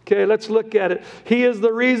 Okay, let's look at it. He is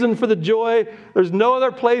the reason for the joy. There's no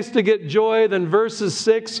other place to get joy than verses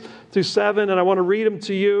 6 through 7, and I want to read them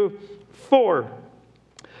to you. 4,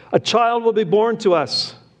 a child will be born to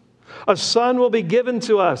us. A son will be given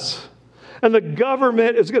to us, and the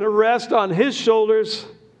government is going to rest on His shoulders.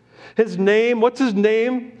 His name, what's His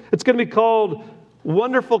name? It's going to be called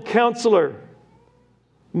Wonderful Counselor,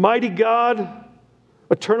 Mighty God,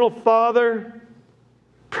 Eternal Father,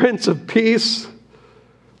 Prince of Peace.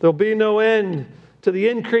 There'll be no end to the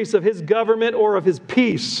increase of His government or of His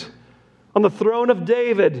peace on the throne of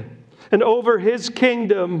David and over His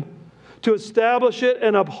kingdom to establish it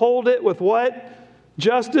and uphold it with what?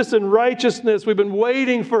 Justice and righteousness. We've been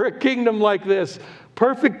waiting for a kingdom like this.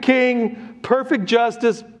 Perfect king, perfect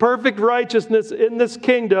justice, perfect righteousness in this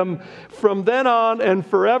kingdom. From then on and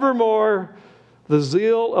forevermore, the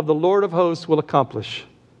zeal of the Lord of hosts will accomplish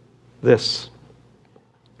this.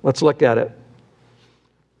 Let's look at it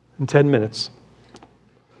in 10 minutes.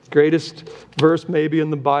 Greatest verse maybe in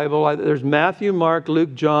the Bible. There's Matthew, Mark,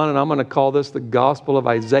 Luke, John, and I'm going to call this the Gospel of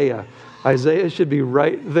Isaiah. Isaiah should be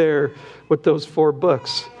right there with those 4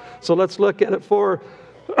 books. So let's look at it. For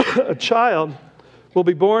a child will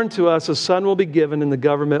be born to us, a son will be given, and the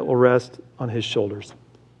government will rest on His shoulders.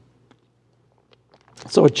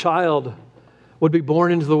 So a child would be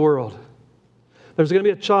born into the world. There's going to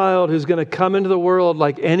be a child who's going to come into the world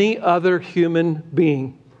like any other human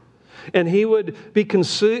being. And he would be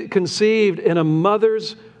conceived in a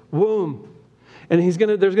mother's womb. And there's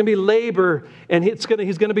going to be labor, and he's going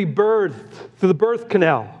to be birthed through the birth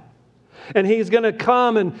canal. And he's going to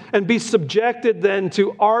come and be subjected then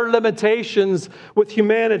to our limitations with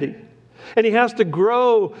humanity. And he has to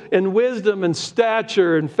grow in wisdom and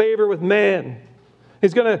stature and favor with man.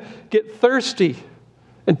 He's going to get thirsty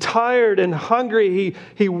and tired and hungry.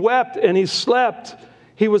 He wept and he slept.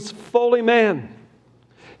 He was fully man.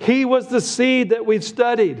 He was the seed that we've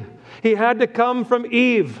studied. He had to come from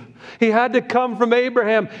Eve. He had to come from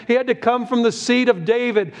Abraham. He had to come from the seed of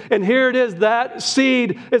David. And here it is, that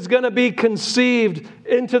seed is going to be conceived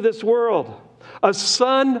into this world. A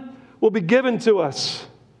son will be given to us,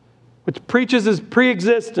 which preaches His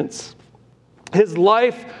pre-existence. His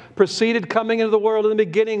life preceded coming into the world. In the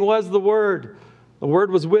beginning was the Word. The Word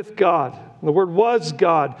was with God. The Word was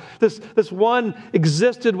God. This one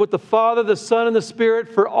existed with the Father, the Son, and the Spirit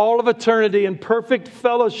for all of eternity in perfect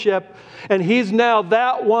fellowship. And He's now,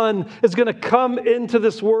 that one is going to come into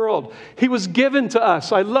this world. He was given to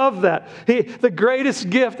us. I love that. The greatest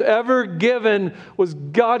gift ever given was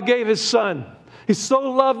God gave His Son. He so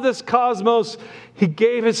loved this cosmos, He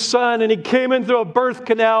gave His Son, and He came in through a birth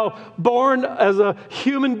canal, born as a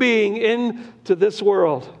human being into this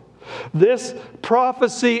world. This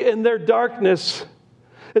prophecy in their darkness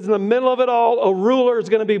is in the middle of it all. A ruler is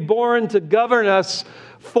going to be born to govern us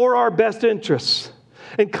for our best interests.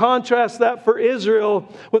 And contrast that for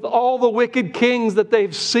Israel with all the wicked kings that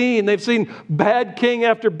they've seen. They've seen bad king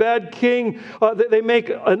after bad king. They make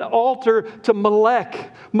an altar to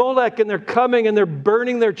Molech, and they're coming and they're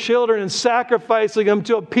burning their children and sacrificing them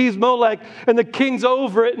to appease Molech. And the king's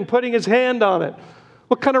over it and putting his hand on it.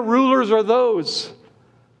 What kind of rulers are those?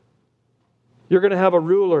 You're going to have a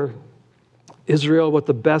ruler, Israel, with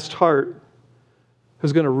the best heart,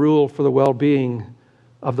 who's going to rule for the well-being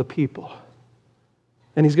of the people.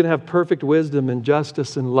 And He's going to have perfect wisdom and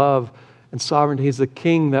justice and love and sovereignty. He's the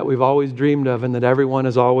king that we've always dreamed of and that everyone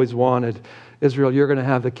has always wanted. Israel, you're going to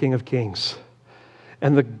have the King of Kings.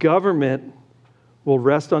 And the government will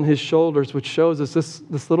rest on His shoulders, which shows us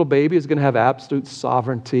this little baby is going to have absolute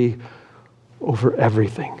sovereignty over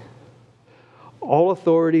everything. All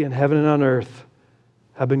authority in heaven and on earth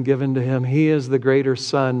have been given to Him. He is the greater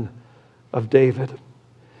son of David.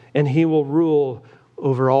 And He will rule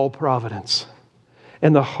over all providence.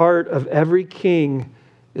 And the heart of every king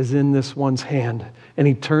is in this one's hand. And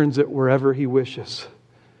He turns it wherever He wishes.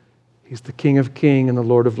 He's the King of Kings and the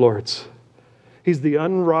Lord of Lords. He's the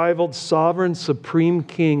unrivaled, sovereign, supreme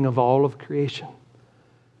King of all of creation.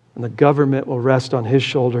 And the government will rest on His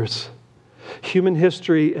shoulders. Human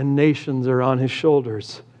history and nations are on His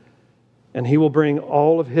shoulders. And He will bring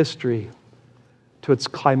all of history to its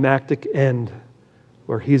climactic end,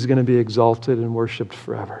 where He's going to be exalted and worshiped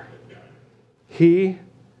forever. He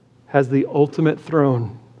has the ultimate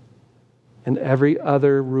throne, and every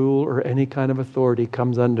other rule or any kind of authority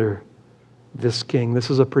comes under this king. This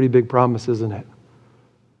is a pretty big promise, isn't it?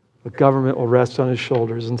 The government will rest on His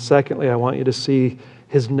shoulders. And secondly, I want you to see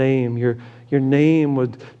His name. Your name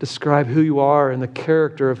would describe who you are and the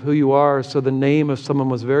character of who you are. So the name of someone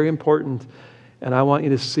was very important. And I want you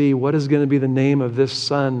to see what is going to be the name of this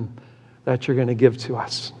son that you're going to give to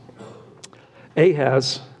us.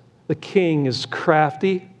 Ahaz, the king, is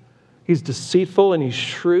crafty. He's deceitful and he's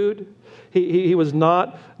shrewd. He was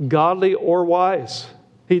not godly or wise.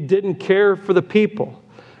 He didn't care for the people.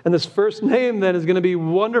 And this first name then is going to be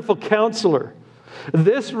Wonderful Counselor.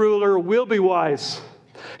 This ruler will be wise.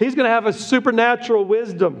 He's going to have a supernatural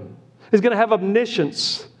wisdom. He's going to have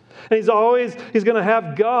omniscience. And he's going to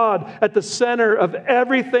have God at the center of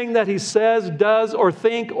everything that he says, does, or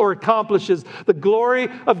think, or accomplishes. The glory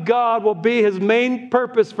of God will be his main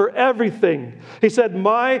purpose for everything. He said,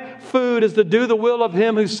 my food is to do the will of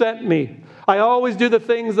him who sent me. I always do the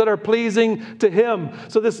things that are pleasing to him.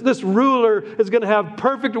 So this ruler is going to have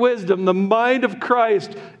perfect wisdom, the mind of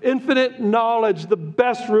Christ, infinite knowledge, the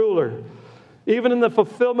best ruler. Even in the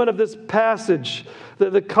fulfillment of this passage,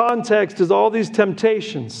 the context is all these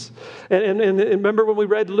temptations. And remember when we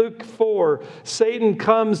read Luke 4, Satan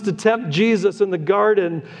comes to tempt Jesus in the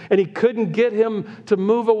garden, and he couldn't get him to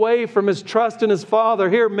move away from his trust in his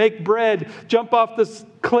Father. Here, make bread, jump off this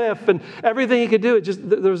cliff, and everything he could do.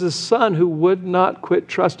 There was a son who would not quit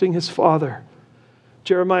trusting his Father.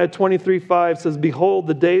 Jeremiah 23:5 says, behold,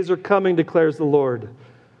 the days are coming, declares the Lord,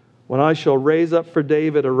 when I shall raise up for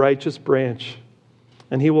David a righteous branch,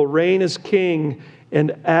 and he will reign as king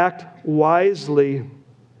and act wisely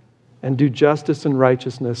and do justice and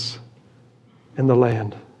righteousness in the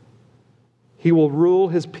land. He will rule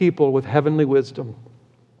his people with heavenly wisdom.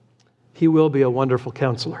 He will be a wonderful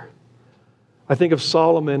counselor. I think of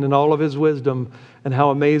Solomon and all of his wisdom and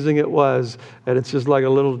how amazing it was, and it's just like a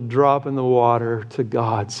little drop in the water to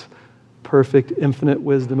God's perfect, infinite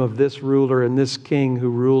wisdom of this ruler and this king who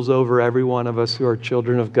rules over every one of us who are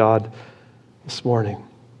children of God this morning.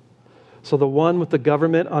 So the one with the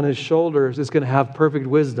government on his shoulders is going to have perfect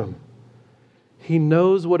wisdom. He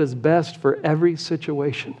knows what is best for every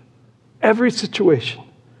situation. Every situation.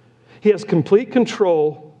 He has complete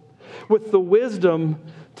control with the wisdom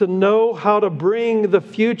to know how to bring the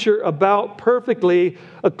future about perfectly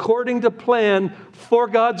according to plan for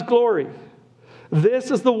God's glory.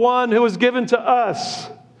 This is the one who is given to us.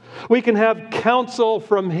 We can have counsel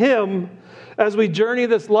from him as we journey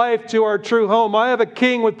this life to our true home. I have a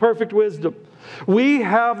king with perfect wisdom. We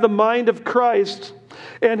have the mind of Christ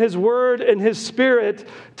and his word and his spirit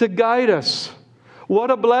to guide us. What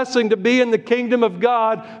a blessing to be in the kingdom of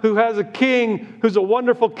God who has a king who's a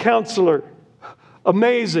wonderful counselor.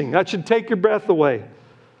 Amazing. That should take your breath away.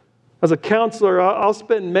 As a counselor, I'll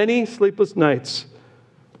spend many sleepless nights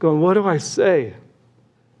going, what do I say?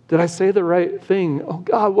 Did I say the right thing? Oh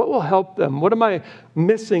God, what will help them? What am I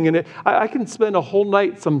missing in it? I can spend a whole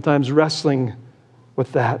night sometimes wrestling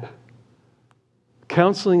with that.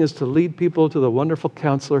 Counseling is to lead people to the wonderful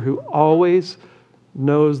counselor who always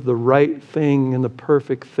knows the right thing and the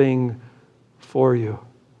perfect thing for you.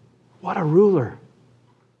 What a ruler.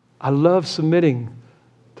 I love submitting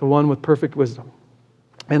to one with perfect wisdom.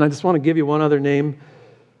 And I just want to give you one other name.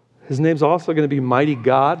 His name's also going to be Mighty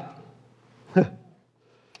God.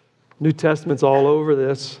 New Testament's all over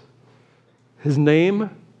this. His name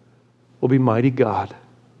will be Mighty God.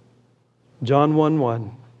 John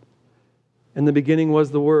 1:1. In the beginning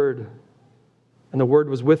was the Word, and the Word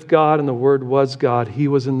was with God, and the Word was God. He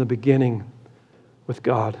was in the beginning with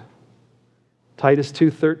God. Titus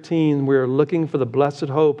 2:13, we are looking for the blessed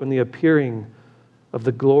hope and the appearing of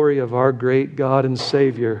the glory of our great God and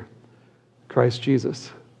Savior, Christ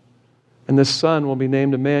Jesus. And this Son will be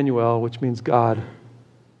named Emmanuel, which means God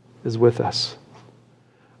is with us.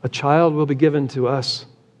 A child will be given to us,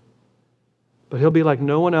 but he'll be like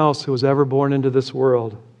no one else who was ever born into this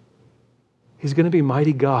world. He's going to be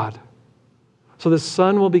Mighty God. So the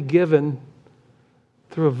Son will be given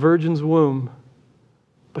through a virgin's womb,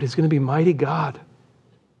 but he's going to be Mighty God.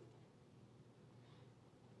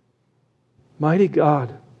 Mighty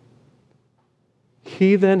God.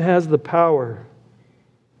 He then has the power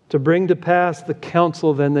to bring to pass the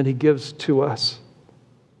counsel then that he gives to us.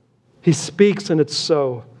 He speaks and it's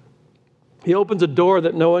so. He opens a door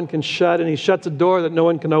that no one can shut, and he shuts a door that no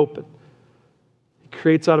one can open. He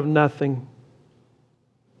creates out of nothing.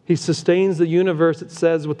 He sustains the universe, it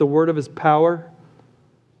says, with the word of his power.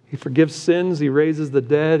 He forgives sins. He raises the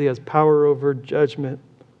dead. He has power over judgment.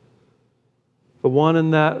 The one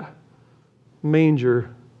in that manger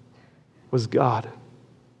was God.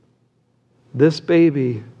 This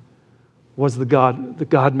baby was the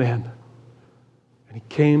God-man. And he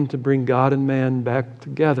came to bring God and man back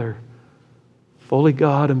together. Fully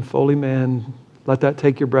God and fully man. Let that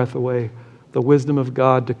take your breath away. The wisdom of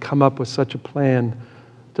God to come up with such a plan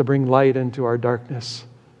to bring light into our darkness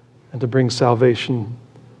and to bring salvation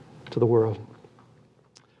to the world.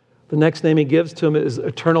 The next name he gives to him is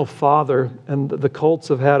Eternal Father, and the cults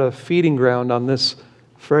have had a feeding ground on this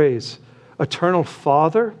phrase. Eternal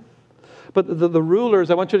Father? But the rulers,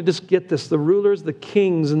 I want you to just get this, the rulers, the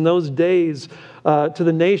kings in those days to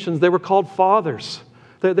the nations, they were called fathers.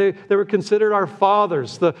 They were considered our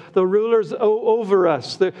fathers, the rulers over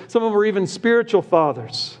us. Some of them were even spiritual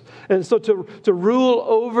fathers. And so to rule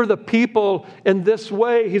over the people in this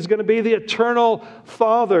way, he's going to be the eternal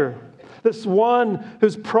Father. This one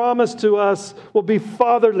whose promise to us will be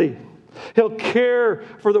fatherly. He'll care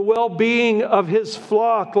for the well-being of his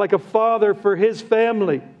flock like a father for his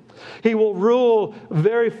family. He will rule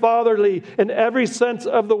very fatherly in every sense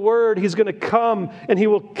of the word. He's going to come and he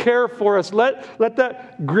will care for us. Let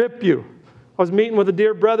that grip you. I was meeting with a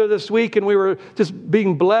dear brother this week and we were just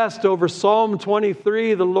being blessed over Psalm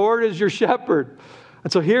 23. The Lord is your shepherd.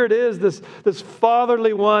 And so here it is, this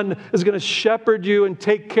fatherly one is going to shepherd you and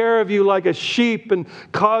take care of you like a sheep and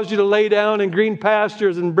cause you to lay down in green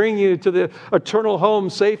pastures and bring you to the eternal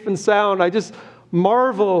home safe and sound. I just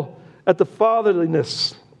marvel at the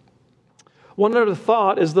fatherliness. One other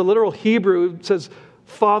thought is the literal Hebrew says,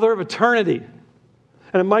 Father of eternity.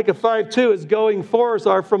 And in Micah 5:2, his going forth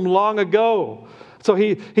are from long ago. So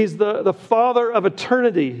he's the Father of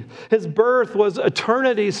eternity. His birth was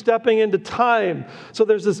eternity stepping into time. So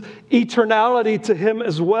there's this eternality to him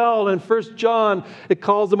as well. In 1 John, it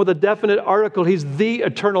calls him with a definite article. He's the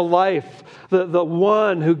eternal life, the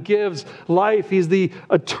one who gives life. He's the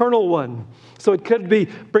eternal one. So it could be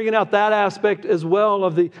bringing out that aspect as well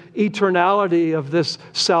of the eternality of this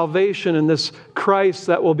salvation and this Christ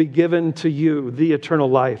that will be given to you, the eternal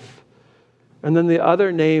life. And then the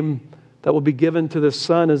other name that will be given to this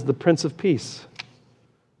Son is the Prince of Peace.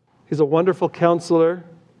 He's a wonderful counselor.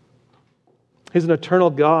 He's an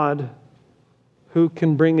eternal God who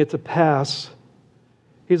can bring it to pass.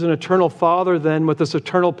 He's an eternal Father then with this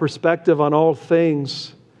eternal perspective on all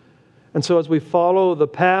things. And so as we follow the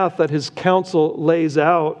path that his counsel lays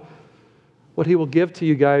out, what he will give to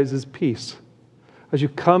you guys is peace. As you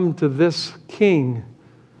come to this King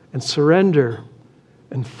and surrender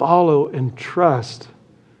and follow and trust,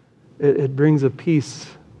 it brings a peace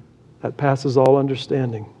that passes all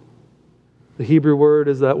understanding. The Hebrew word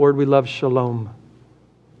is that word we love, shalom.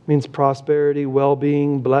 It means prosperity,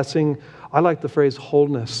 well-being, blessing. I like the phrase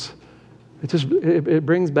wholeness. It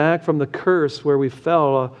brings back from the curse where we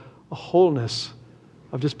fell a wholeness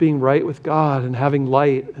of just being right with God and having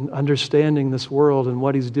light and understanding this world and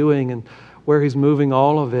what He's doing and where He's moving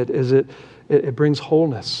all of it. It brings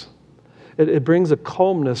wholeness. It brings a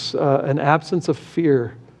calmness, an absence of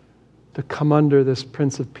fear to come under this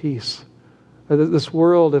Prince of Peace. This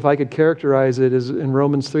world, if I could characterize it, is in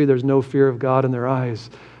Romans 3, there's no fear of God in their eyes.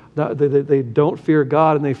 They don't fear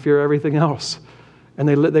God and they fear everything else. And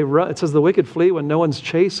they run. It says the wicked flee when no one's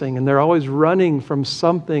chasing, and they're always running from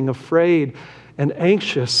something, afraid and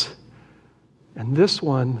anxious. And this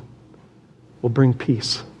one will bring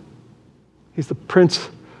peace. He's the Prince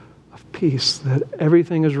of Peace, that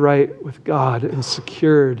everything is right with God and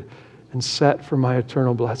secured and set for my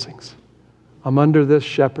eternal blessings. I'm under this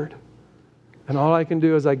shepherd. And all I can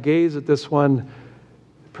do as I gaze at this one,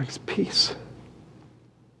 it brings peace.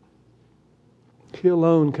 He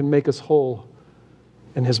alone can make us whole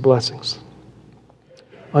in His blessings.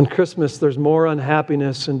 On Christmas, there's more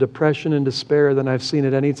unhappiness and depression and despair than I've seen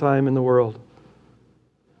at any time in the world.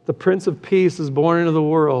 The Prince of Peace is born into the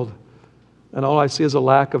world, and all I see is a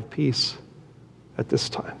lack of peace at this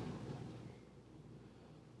time.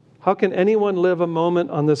 How can anyone live a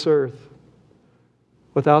moment on this earth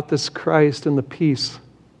without this Christ and the peace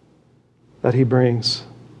that He brings?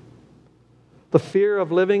 The fear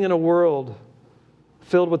of living in a world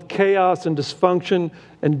filled with chaos and dysfunction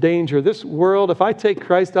and danger. This world, if I take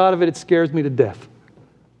Christ out of it, it scares me to death.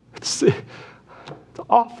 It's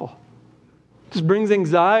awful. It just brings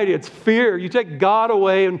anxiety. It's fear. You take God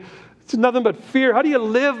away and it's nothing but fear. How do you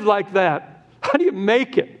live like that? How do you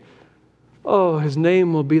make it? Oh, His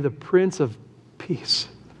name will be the Prince of Peace.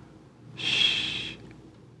 Shh.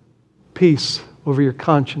 Peace over your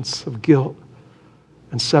conscience of guilt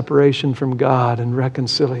and separation from God and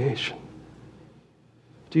reconciliation.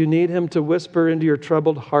 Do you need Him to whisper into your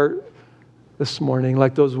troubled heart this morning,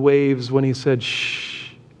 like those waves when He said,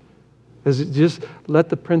 shh? Just let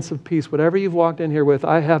the Prince of Peace, whatever you've walked in here with,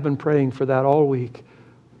 I have been praying for that all week.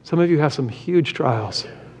 Some of you have some huge trials,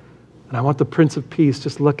 and I want the Prince of Peace,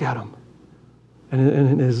 just look at Him. And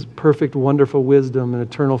in His perfect, wonderful wisdom and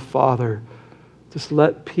eternal Father, just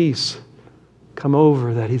let peace come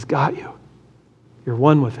over that He's got you. You're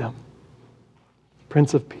one with Him.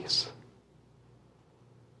 Prince of Peace.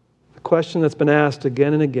 Question that's been asked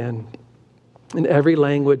again and again in every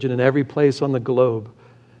language and in every place on the globe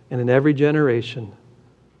and in every generation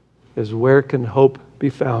is, where can hope be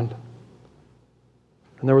found?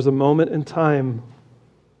 And there was a moment in time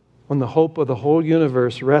when the hope of the whole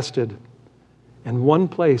universe rested in one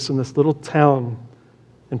place in this little town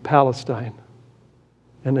in Palestine.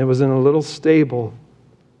 And it was in a little stable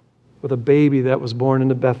with a baby that was born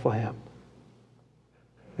into Bethlehem.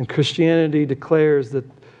 And Christianity declares that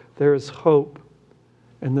there is hope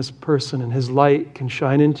in this person, and His light can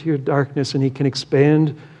shine into your darkness, and He can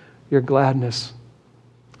expand your gladness.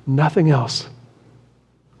 Nothing else.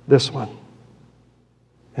 This one.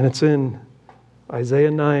 And it's in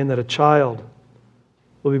Isaiah 9 that a child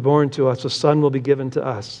will be born to us, a son will be given to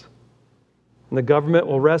us. And the government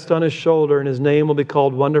will rest on His shoulder, and His name will be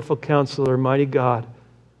called Wonderful Counselor, Mighty God,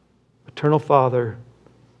 Eternal Father,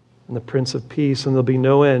 and the Prince of Peace, and there'll be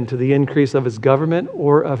no end to the increase of His government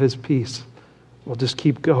or of His peace. We'll just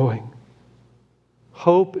keep going.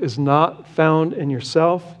 Hope is not found in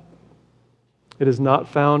yourself. It is not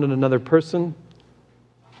found in another person,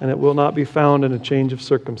 and it will not be found in a change of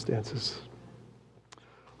circumstances.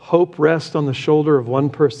 Hope rests on the shoulder of one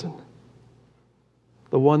person,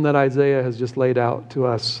 the one that Isaiah has just laid out to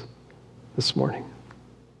us this morning.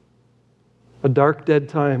 A dark, dead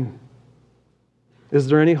time. Is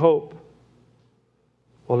there any hope?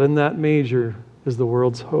 Well, in that manger is the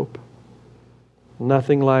world's hope.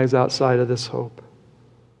 Nothing lies outside of this hope.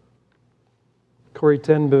 Corrie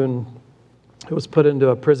ten Boom, who was put into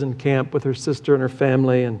a prison camp with her sister and her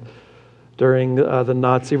family, and during the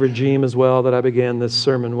Nazi regime as well, that I began this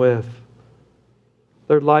sermon with.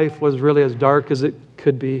 Their life was really as dark as it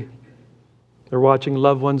could be. They're watching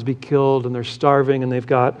loved ones be killed, and they're starving, and they've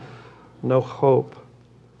got no hope.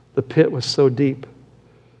 The pit was so deep.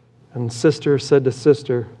 And sister said to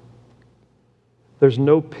sister, there's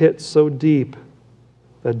no pit so deep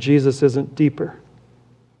that Jesus isn't deeper.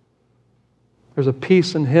 There's a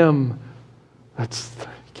peace in Him that's,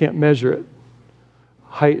 you can't measure it.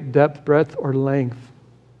 Height, depth, breadth, or length.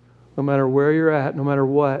 No matter where you're at, no matter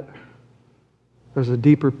what, there's a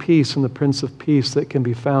deeper peace in the Prince of Peace that can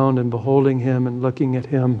be found in beholding Him and looking at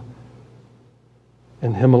Him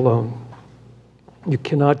and Him alone. You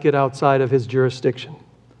cannot get outside of His jurisdiction.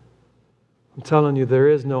 I'm telling you, there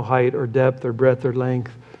is no height or depth or breadth or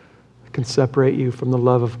length that can separate you from the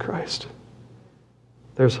love of Christ.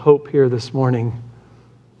 There's hope here this morning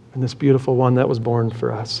in this beautiful one that was born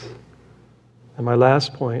for us. And my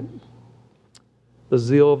last point, the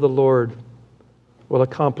zeal of the Lord will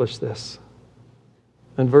accomplish this.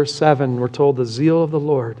 In verse 7, we're told the zeal of the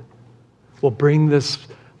Lord will bring this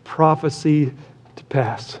prophecy to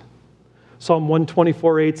pass. Psalm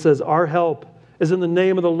 124:8 says, our help is in the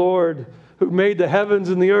name of the Lord who made the heavens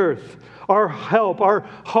and the earth. Our help, our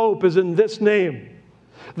hope is in this name.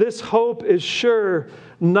 This hope is sure,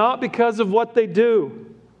 not because of what they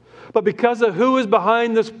do, but because of who is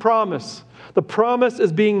behind this promise. The promise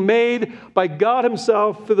is being made by God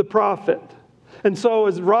himself through the prophet. And so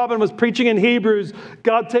as Robin was preaching in Hebrews,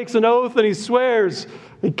 God takes an oath and he swears,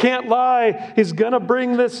 he can't lie, he's going to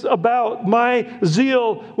bring this about. My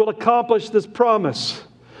zeal will accomplish this promise.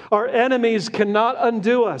 Our enemies cannot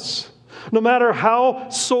undo us. No matter how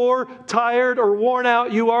sore, tired, or worn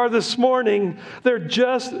out you are this morning, they're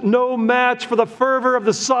just no match for the fervor of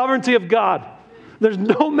the sovereignty of God. There's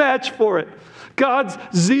no match for it. God's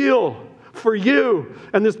zeal for you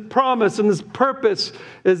and this promise and this purpose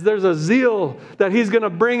is there's a zeal that he's going to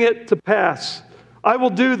bring it to pass. I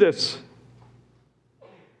will do this.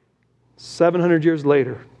 700 years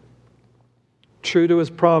later, true to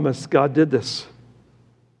his promise, God did this.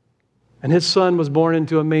 And his son was born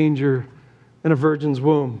into a manger in a virgin's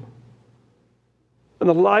womb. And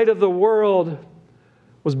the light of the world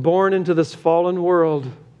was born into this fallen world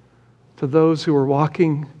to those who were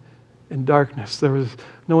walking in darkness.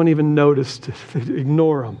 No one even noticed it. They'd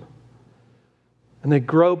ignore him. And they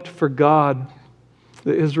groped for God,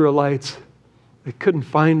 the Israelites. They couldn't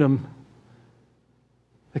find him.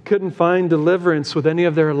 They couldn't find deliverance with any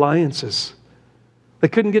of their alliances. They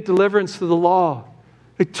couldn't get deliverance through the law.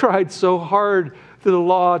 They tried so hard through the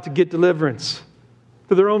law to get deliverance,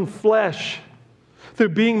 through their own flesh, through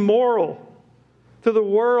being moral, through the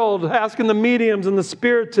world, asking the mediums and the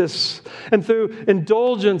spiritists, and through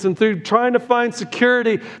indulgence and through trying to find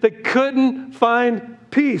security. They couldn't find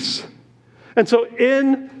peace. And so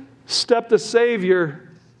in stepped a Savior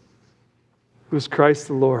who is Christ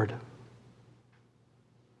the Lord.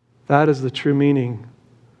 That is the true meaning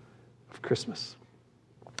of Christmas.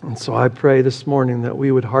 And so I pray this morning that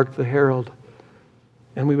we would hark the herald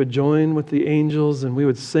and we would join with the angels and we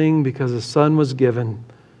would sing because the Son was given,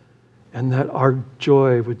 and that our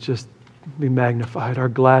joy would just be magnified. Our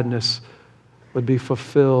gladness would be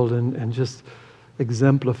fulfilled and just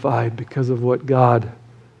exemplified because of what God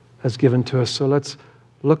has given to us. So let's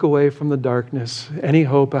look away from the darkness, any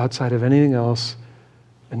hope outside of anything else,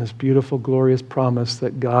 and this beautiful, glorious promise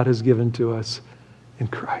that God has given to us in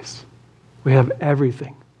Christ. We have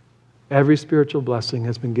everything. Every spiritual blessing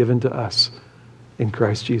has been given to us in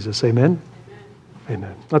Christ Jesus. Amen?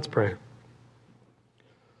 Amen. Let's pray.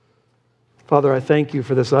 Father, I thank you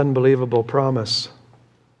for this unbelievable promise.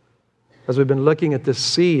 As we've been looking at this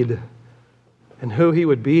seed and who he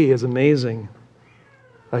would be is amazing.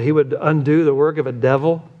 He would undo the work of a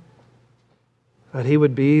devil. That he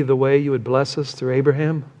would be the way you would bless us through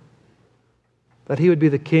Abraham. That he would be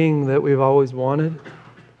the king that we've always wanted.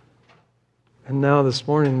 And now this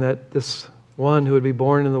morning that this one who would be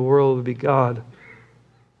born in the world would be God.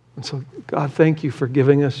 And so, God, thank you for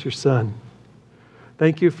giving us your Son.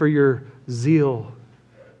 Thank you for your zeal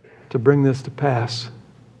to bring this to pass.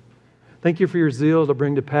 Thank you for your zeal to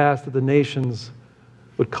bring to pass that the nations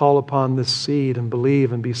would call upon this seed and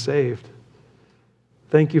believe and be saved.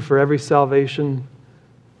 Thank you for every salvation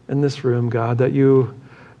in this room, God, that you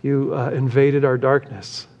invaded our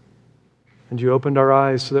darkness and you opened our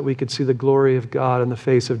eyes so that we could see the glory of God in the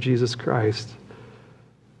face of Jesus Christ.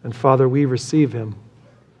 And Father, we receive him.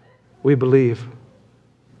 We believe.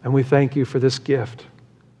 And we thank you for this gift.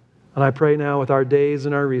 And I pray now with our days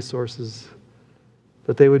and our resources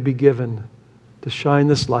that they would be given to shine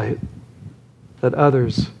this light, that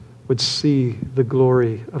others would see the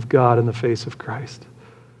glory of God in the face of Christ.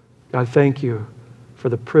 God, thank you for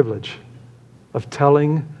the privilege of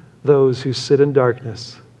telling those who sit in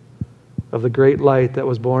darkness of the great light that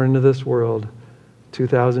was born into this world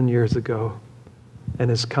 2,000 years ago and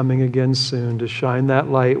is coming again soon to shine that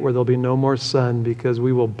light where there'll be no more sun because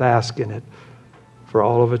we will bask in it for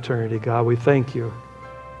all of eternity. God, we thank you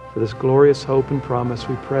for this glorious hope and promise.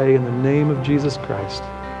 We pray in the name of Jesus Christ.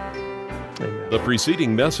 Amen. The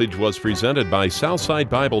preceding message was presented by Southside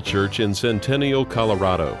Bible Church in Centennial,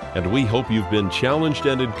 Colorado, and we hope you've been challenged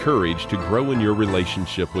and encouraged to grow in your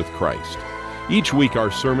relationship with Christ. Each week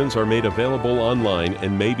our sermons are made available online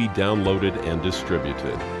and may be downloaded and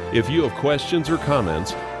distributed. If you have questions or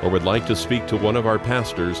comments or would like to speak to one of our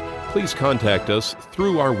pastors, please contact us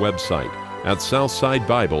through our website at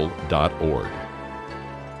southsidebible.org.